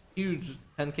a huge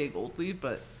 10k gold lead,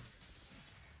 but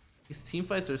these team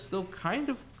fights are still kind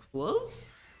of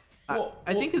close.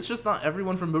 I think it's just not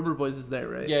everyone from Boomer Boys is there,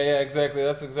 right? Yeah, exactly.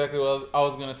 That's exactly what I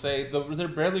was gonna say. They're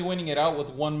barely winning it out with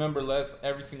 1 member less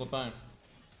every single time.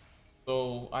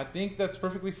 So I think that's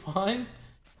perfectly fine.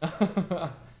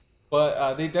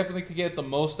 But they definitely could get the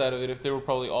most out of it if they were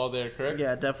probably all there, correct?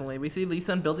 Yeah, definitely. We see Lee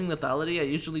Sin building lethality. I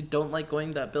usually don't like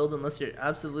going that build unless you're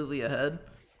absolutely ahead.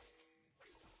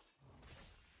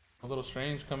 A little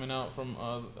strange coming out from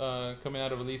coming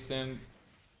out of Lee Sin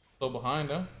so behind,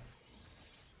 huh?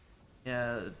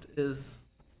 Yeah, it is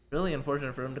really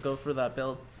unfortunate for him to go for that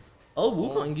build. Oh,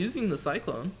 Wukong using the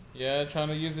Cyclone. Yeah, trying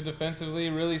to use it defensively,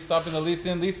 really stopping the Lee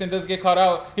Sin. Lee Sin does get caught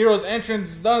out. Hero's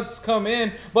entrance does come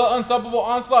in, but Unstoppable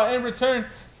Onslaught in return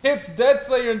hits Death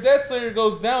Slayer, and Death Slayer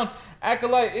goes down.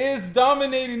 Acolyte is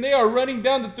dominating. They are running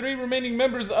down the 3 remaining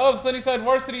members of Sunnyside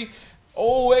Varsity.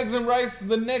 Oh, Eggs and Rice,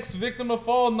 the next victim to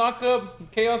fall. Knock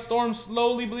up. Chaos Storm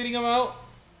slowly bleeding him out.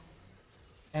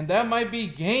 And that might be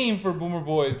game for Boomer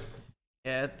Boys.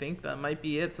 Yeah, I think that might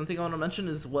be it. Something I want to mention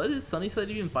is what is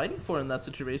Sunnyside even fighting for in that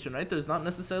situation, right? There's not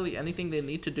necessarily anything they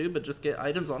need to do, but just get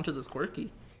items onto this Quirky.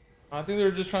 I think they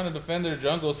were just trying to defend their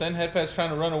jungle. Send Headpass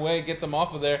trying to run away, get them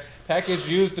off of there. Package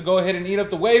used to go ahead and eat up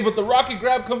the wave, but the rocket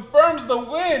grab confirms the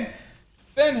win.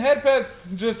 Then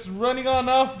Headpass just running on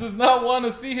off, does not want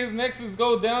to see his Nexus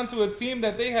go down to a team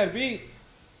that they had beat.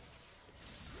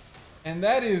 And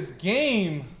that is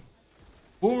game.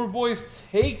 Boomer Boys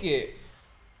take it.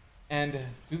 And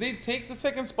do they take the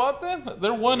second spot then?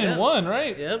 They're 1-1,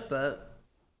 right? Yep, that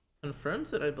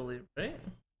confirms it, I believe, right?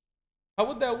 How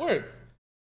would that work?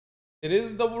 It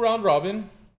is double round robin.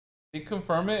 They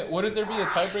confirm it. Wouldn't there be a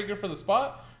tiebreaker for the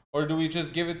spot? Or do we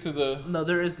just give it to the... No,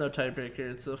 there is no tiebreaker.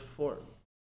 It's a 4.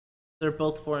 They're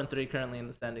both 4 and 3 currently in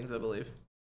the standings, I believe.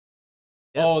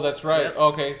 Yep. Oh, that's right. Yep.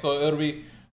 Okay, so it'll be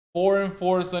 4 and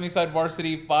 4 Sunnyside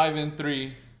Varsity, 5 and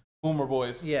 3 Boomer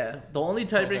Boys. Yeah, the only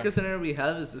tiebreaker scenario we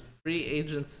have is if free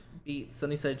agents beat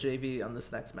Sunnyside JV on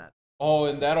this next match. Oh,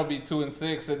 and that'll be 2 and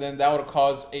 6, and then that would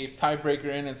cause a tiebreaker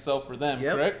in itself for them,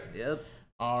 correct? Yep.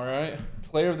 All right,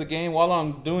 player of the game. While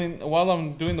I'm doing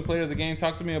the player of the game,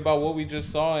 talk to me about what we just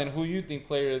saw and who you think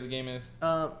player of the game is.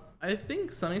 I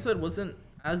think Sunnyside wasn't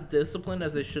as disciplined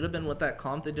as they should have been with that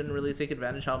comp. They didn't really take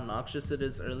advantage how obnoxious it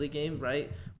is early game,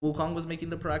 right? Wukong was making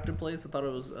the proactive plays. I thought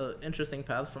it was an interesting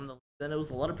path from the then. It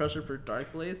was a lot of pressure for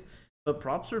Dark Blaze, but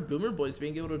props for Boomer Boys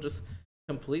being able to just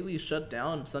completely shut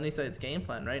down Sunnyside's game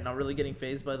plan, right? Not really getting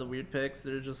phased by the weird picks.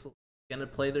 They're just gonna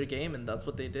play their game, and that's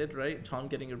what they did, right? Tom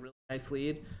getting a really nice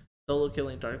lead, solo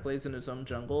killing Dark Blaze in his own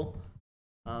jungle.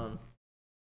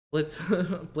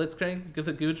 Blitzcrank with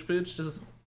a Gooch Pooch, just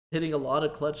hitting a lot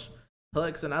of clutch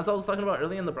hooks. And as I was talking about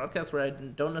early in the broadcast, where I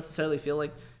don't necessarily feel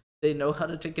like they know how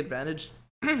to take advantage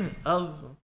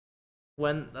of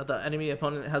when the enemy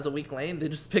opponent has a weak lane, they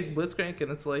just pick Blitzcrank,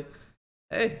 and it's like,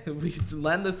 hey, if we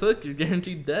land this hook, you're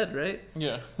guaranteed dead, right?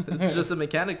 Yeah. It's just a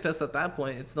mechanic test at that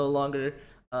point. It's no longer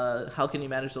how can you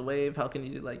manage the wave, how can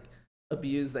you like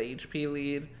abuse the HP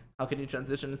lead, how can you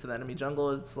transition into the enemy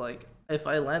jungle. It's like, if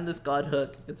I land this god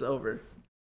hook, it's over.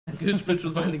 And Gooch Bitch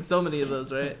was landing so many of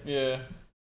those, right? Yeah.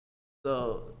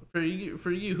 So for you,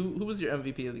 who was your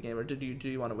MVP of the game, or do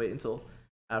you want to wait until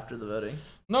after the voting?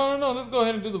 No. Let's go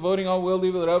ahead and do the voting. We'll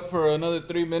leave it up for another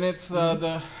 3 minutes.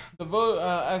 The vote,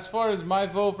 as far as my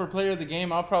vote for player of the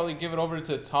game, I'll probably give it over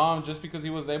to Tom, just because he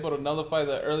was able to nullify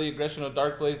the early aggression of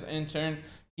Dark Blaze. In turn,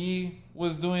 he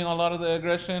was doing a lot of the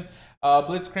aggression.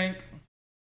 Blitzcrank,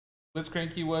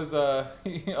 he was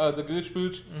the Gooch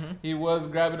Pooch. He was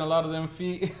grabbing a lot of them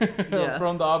feet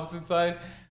from the opposite side.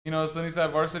 You know,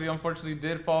 Sunnyside Varsity unfortunately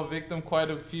did fall victim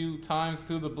quite a few times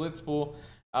to the Blitz pool.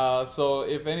 So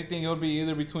if anything, it would be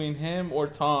either between him or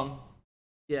Tom.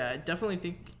 Yeah, I definitely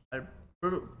think I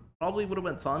probably would have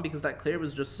went Tom, because that clear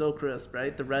was just so crisp,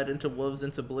 right? The red into wolves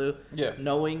into blue. Yeah.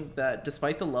 Knowing that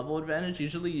despite the level advantage,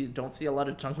 usually you don't see a lot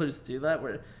of junglers do that,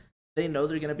 where they know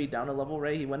they're going to be down a level,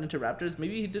 right? He went into Raptors.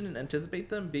 Maybe he didn't anticipate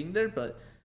them being there, but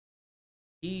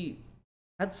he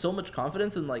had so much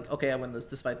confidence in like, okay, I win this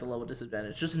despite the level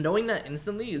disadvantage. Just knowing that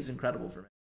instantly is incredible for me.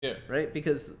 Yeah. Right?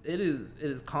 Because it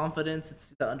is confidence.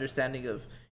 It's the understanding of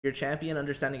your champion,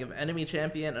 understanding of enemy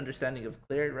champion, understanding of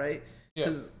clear, right?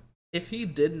 Because if he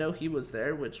did know he was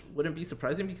there, which wouldn't be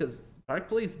surprising, because Dark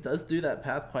Blaze does do that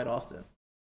path quite often,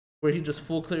 where he just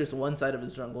full clears one side of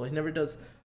his jungle. He never does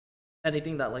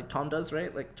anything that like Tom does,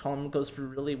 right? Like Tom goes for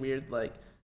really weird, like,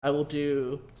 I will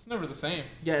do. It's never the same.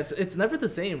 Yeah, it's never the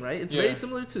same, right? It's very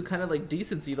similar to kind of like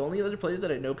Decency. The only other player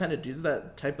that I know kind of does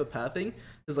that type of pathing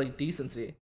is like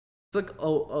Decency. It's like a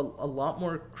lot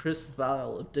more crisp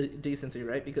style of Decency,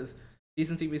 right? Because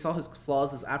Decency, we saw his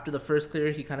flaws is after the first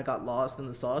clear, he kind of got lost in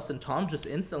the sauce, and Tom just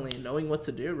instantly knowing what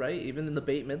to do, right? Even in the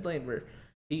bait mid lane, where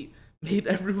he made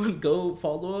everyone go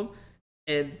follow him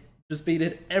and just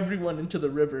baited everyone into the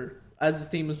river as his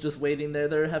team was just waiting there.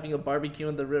 They're having a barbecue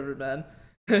in the river, man.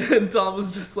 And Tom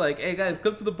was just like, hey guys,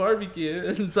 come to the barbecue.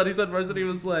 And Sunnyside Varsity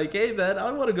was like, hey man,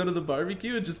 I want to go to the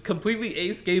barbecue, and just completely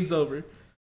ace game's over.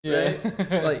 Yeah.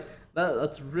 Right? Like,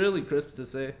 that's really crisp to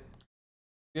say.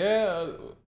 Yeah,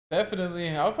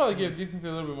 definitely. I'll probably give Decency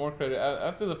a little bit more credit.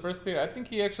 After the first clear, I think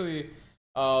he actually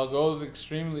goes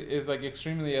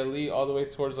extremely elite all the way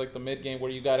towards like the mid game,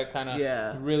 where you gotta kind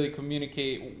of really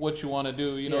communicate what you want to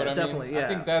do. You know what I mean? Definitely. Yeah. I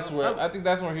think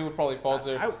that's where he would probably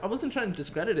falter. I wasn't trying to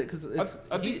discredit it, because it's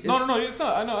no, it's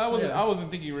not. I know I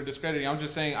wasn't thinking you were discrediting. I'm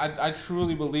just saying I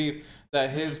truly believe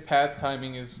that his path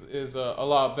timing is a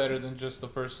lot better than just the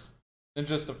first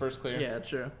clear. Yeah,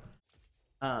 true.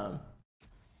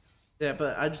 Yeah,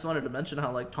 but I just wanted to mention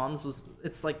how like Tom's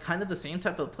it's like kind of the same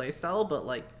type of play style, but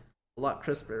like a lot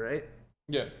crisper, right?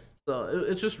 Yeah. So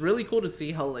it's just really cool to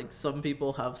see how like some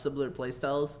people have similar play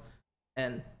styles,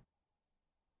 and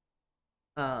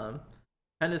kind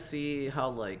of see how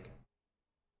like,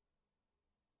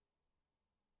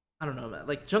 I don't know, man.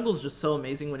 Like jungle's just so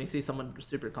amazing when you see someone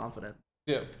super confident.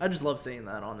 Yeah. I just love seeing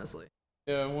that, honestly.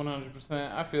 Yeah,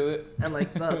 100%. I feel it. And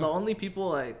like the only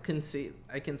people I can see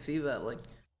that like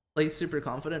play super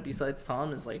confident besides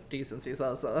Tom is like Decency.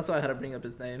 So that's why I had to bring up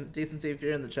his name. Decency, if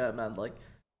you're in the chat, man, like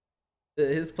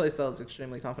his playstyle is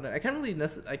extremely confident. I can't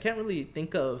really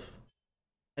think of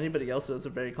anybody else who has a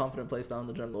very confident playstyle in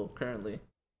the jungle currently.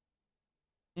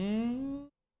 Who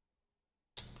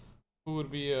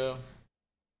would be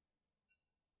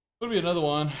another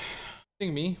one? I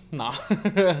think me. Nah.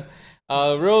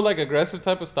 Real like aggressive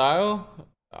type of style.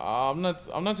 I'm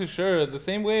not too sure. The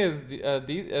same way as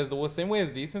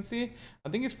Decency. I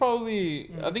think he's probably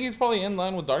in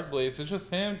line with Dark Blaze. It's just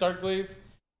him, Dark Blaze,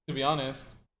 to be honest.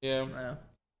 Yeah.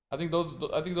 I think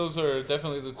those are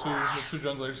definitely the two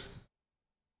junglers.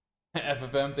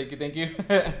 FFM, thank you.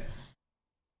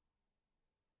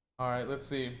 All right, let's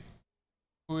see.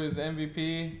 Who is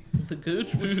MVP? The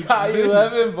Gooch We Booch. got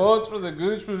 11 votes for the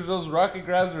Gooch Booch. Those rocket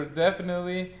grabs were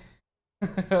definitely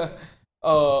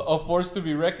a force to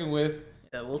be reckoned with.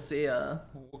 Yeah, we'll see.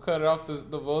 We'll cut off the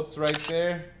votes right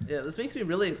there. Yeah, this makes me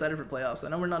really excited for playoffs. I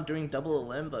know we're not doing double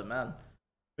elim, but man,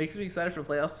 makes me excited for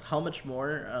playoffs. How much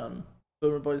more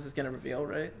Boomer Boys is gonna reveal,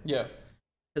 right? Yeah.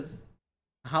 Because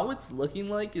how it's looking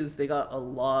like is they got a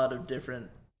lot of different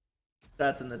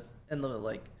strats in the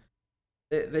like.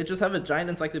 They just have a giant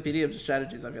encyclopedia of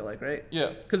strategies. I feel like, right?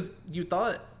 Yeah. Because you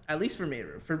thought, at least for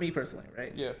me personally,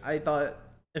 right? Yeah. I thought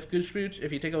if Gooch Booch,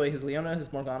 if you take away his Leona,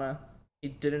 his Morgana, he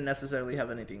didn't necessarily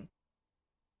have anything.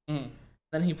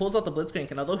 Then he pulls out the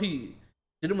Blitzcrank, and although he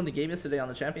didn't win the game yesterday on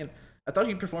the champion, I thought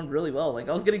he performed really well. Like,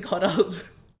 I was getting caught out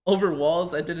over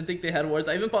walls. I didn't think they had wards.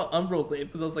 I even bought Umbral Glaive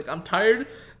because I was like, I'm tired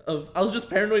of. I was just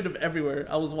paranoid of everywhere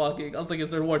I was walking. I was like, is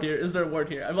there a ward here? Is there a ward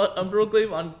here? I bought Umbral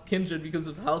Glaive on Kindred because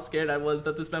of how scared I was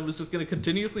that this man was just gonna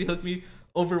continuously hook me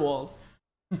over walls.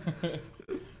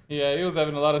 Yeah, he was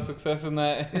having a lot of success in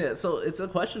that. Yeah, so it's a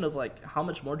question of like, how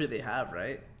much more do they have,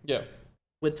 right? Yeah.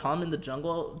 With Tom in the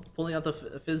jungle, pulling out the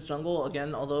Fizz jungle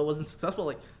again, although it wasn't successful,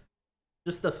 like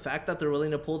just the fact that they're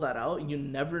willing to pull that out, you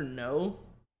never know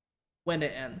when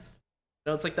it ends.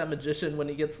 You know, it's like that magician when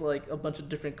he gets like a bunch of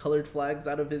different colored flags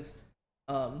out of his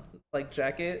like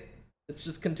jacket. It's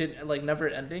just like never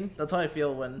ending. That's how I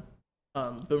feel when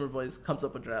Boomer Boys comes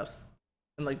up with drafts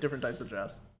and like different types of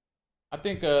drafts. I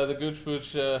think the Gooch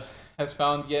Booch has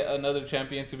found yet another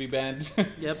champion to be banned.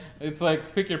 Yep. It's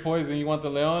like, pick your poison. You want the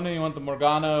Leona, you want the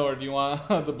Morgana, or do you want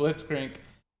the Blitzcrank?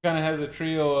 Kind of has a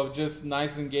trio of just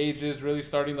nice engages, really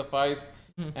starting the fights.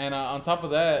 And on top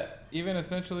of that, even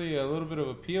essentially a little bit of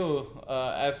appeal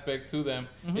aspect to them,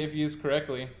 if used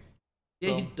correctly. Yeah,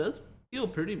 so, he does feel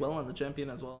pretty well on the champion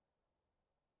as well.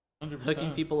 100%.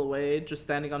 Hooking people away, just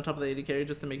standing on top of the AD carry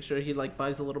just to make sure he like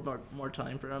buys a little more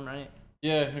time for him, right?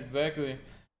 Yeah, exactly.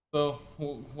 So,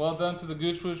 well done to the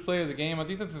Gooch Booch player of the game. I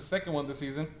think that's the second one this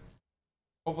season.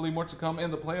 Hopefully more to come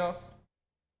in the playoffs.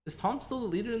 Is Tom still the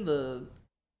leader in the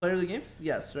player of the games?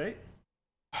 Yes, right?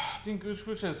 I think Gooch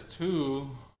Booch has 2.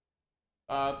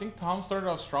 I think Tom started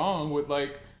off strong with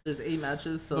like... There's 8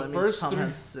 matches, so that means Tom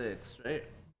has 6, right?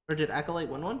 Or did Acolyte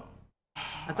win one?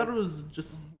 I thought it was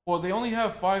just... Well, they only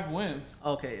have 5 wins.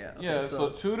 Okay, yeah. Okay, yeah, so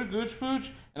 2 to Gooch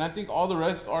Booch, and I think all the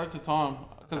rest are to Tom.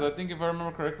 Because I think if I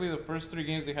remember correctly, the first 3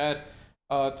 games they had,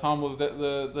 Tom was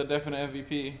the definite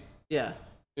MVP. Yeah.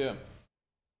 Yeah.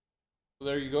 So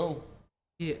there you go.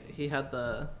 He had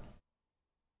the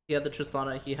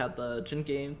Tristana, he had the Jin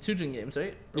game, 2 Jin games,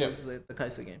 right? Or yeah. was it the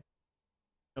Kaisa game?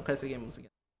 No, Kaisa game was again.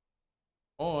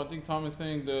 Oh, I think Tom is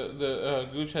saying the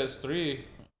Gooch has 3,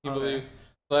 he believes.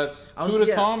 So that's 2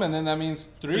 to Tom, and then that means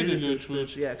 3 to Gooch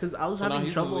Booch. Yeah, because I was having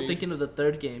trouble thinking of the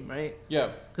 3rd game, right?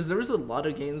 Yeah. Because there was a lot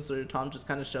of games where Tom just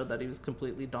kind of showed that he was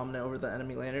completely dominant over the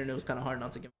enemy laner, and it was kind of hard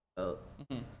not to give him a vote.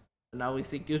 And now we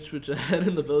see Gooch Booch ahead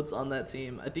in the votes on that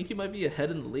team. I think he might be ahead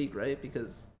in the league, right?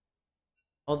 Because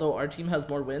although our team has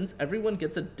more wins, everyone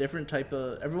gets a different type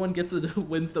of... Everyone gets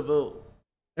wins the vote.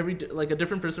 Like a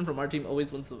different person from our team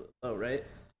always wins the vote, right?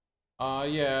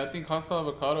 Yeah, I think Costa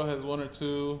Avocado has 1 or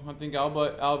 2. I think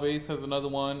Albase has another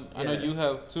one. Yeah. I know you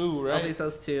have 2, right? Albase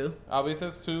has 2. Albase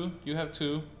has 2. You have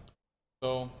 2.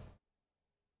 So.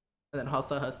 And then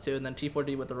Hostile has 2, and then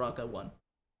T4D with the Rock at 1.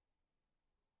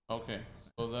 Okay,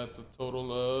 so that's a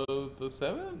total of the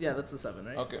 7? Yeah, that's the 7,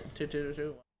 right? Okay. 2, 2, 2,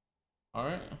 1. All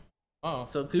right. Oh.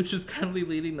 So Gooch is currently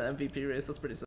leading the MVP race. That's pretty sick.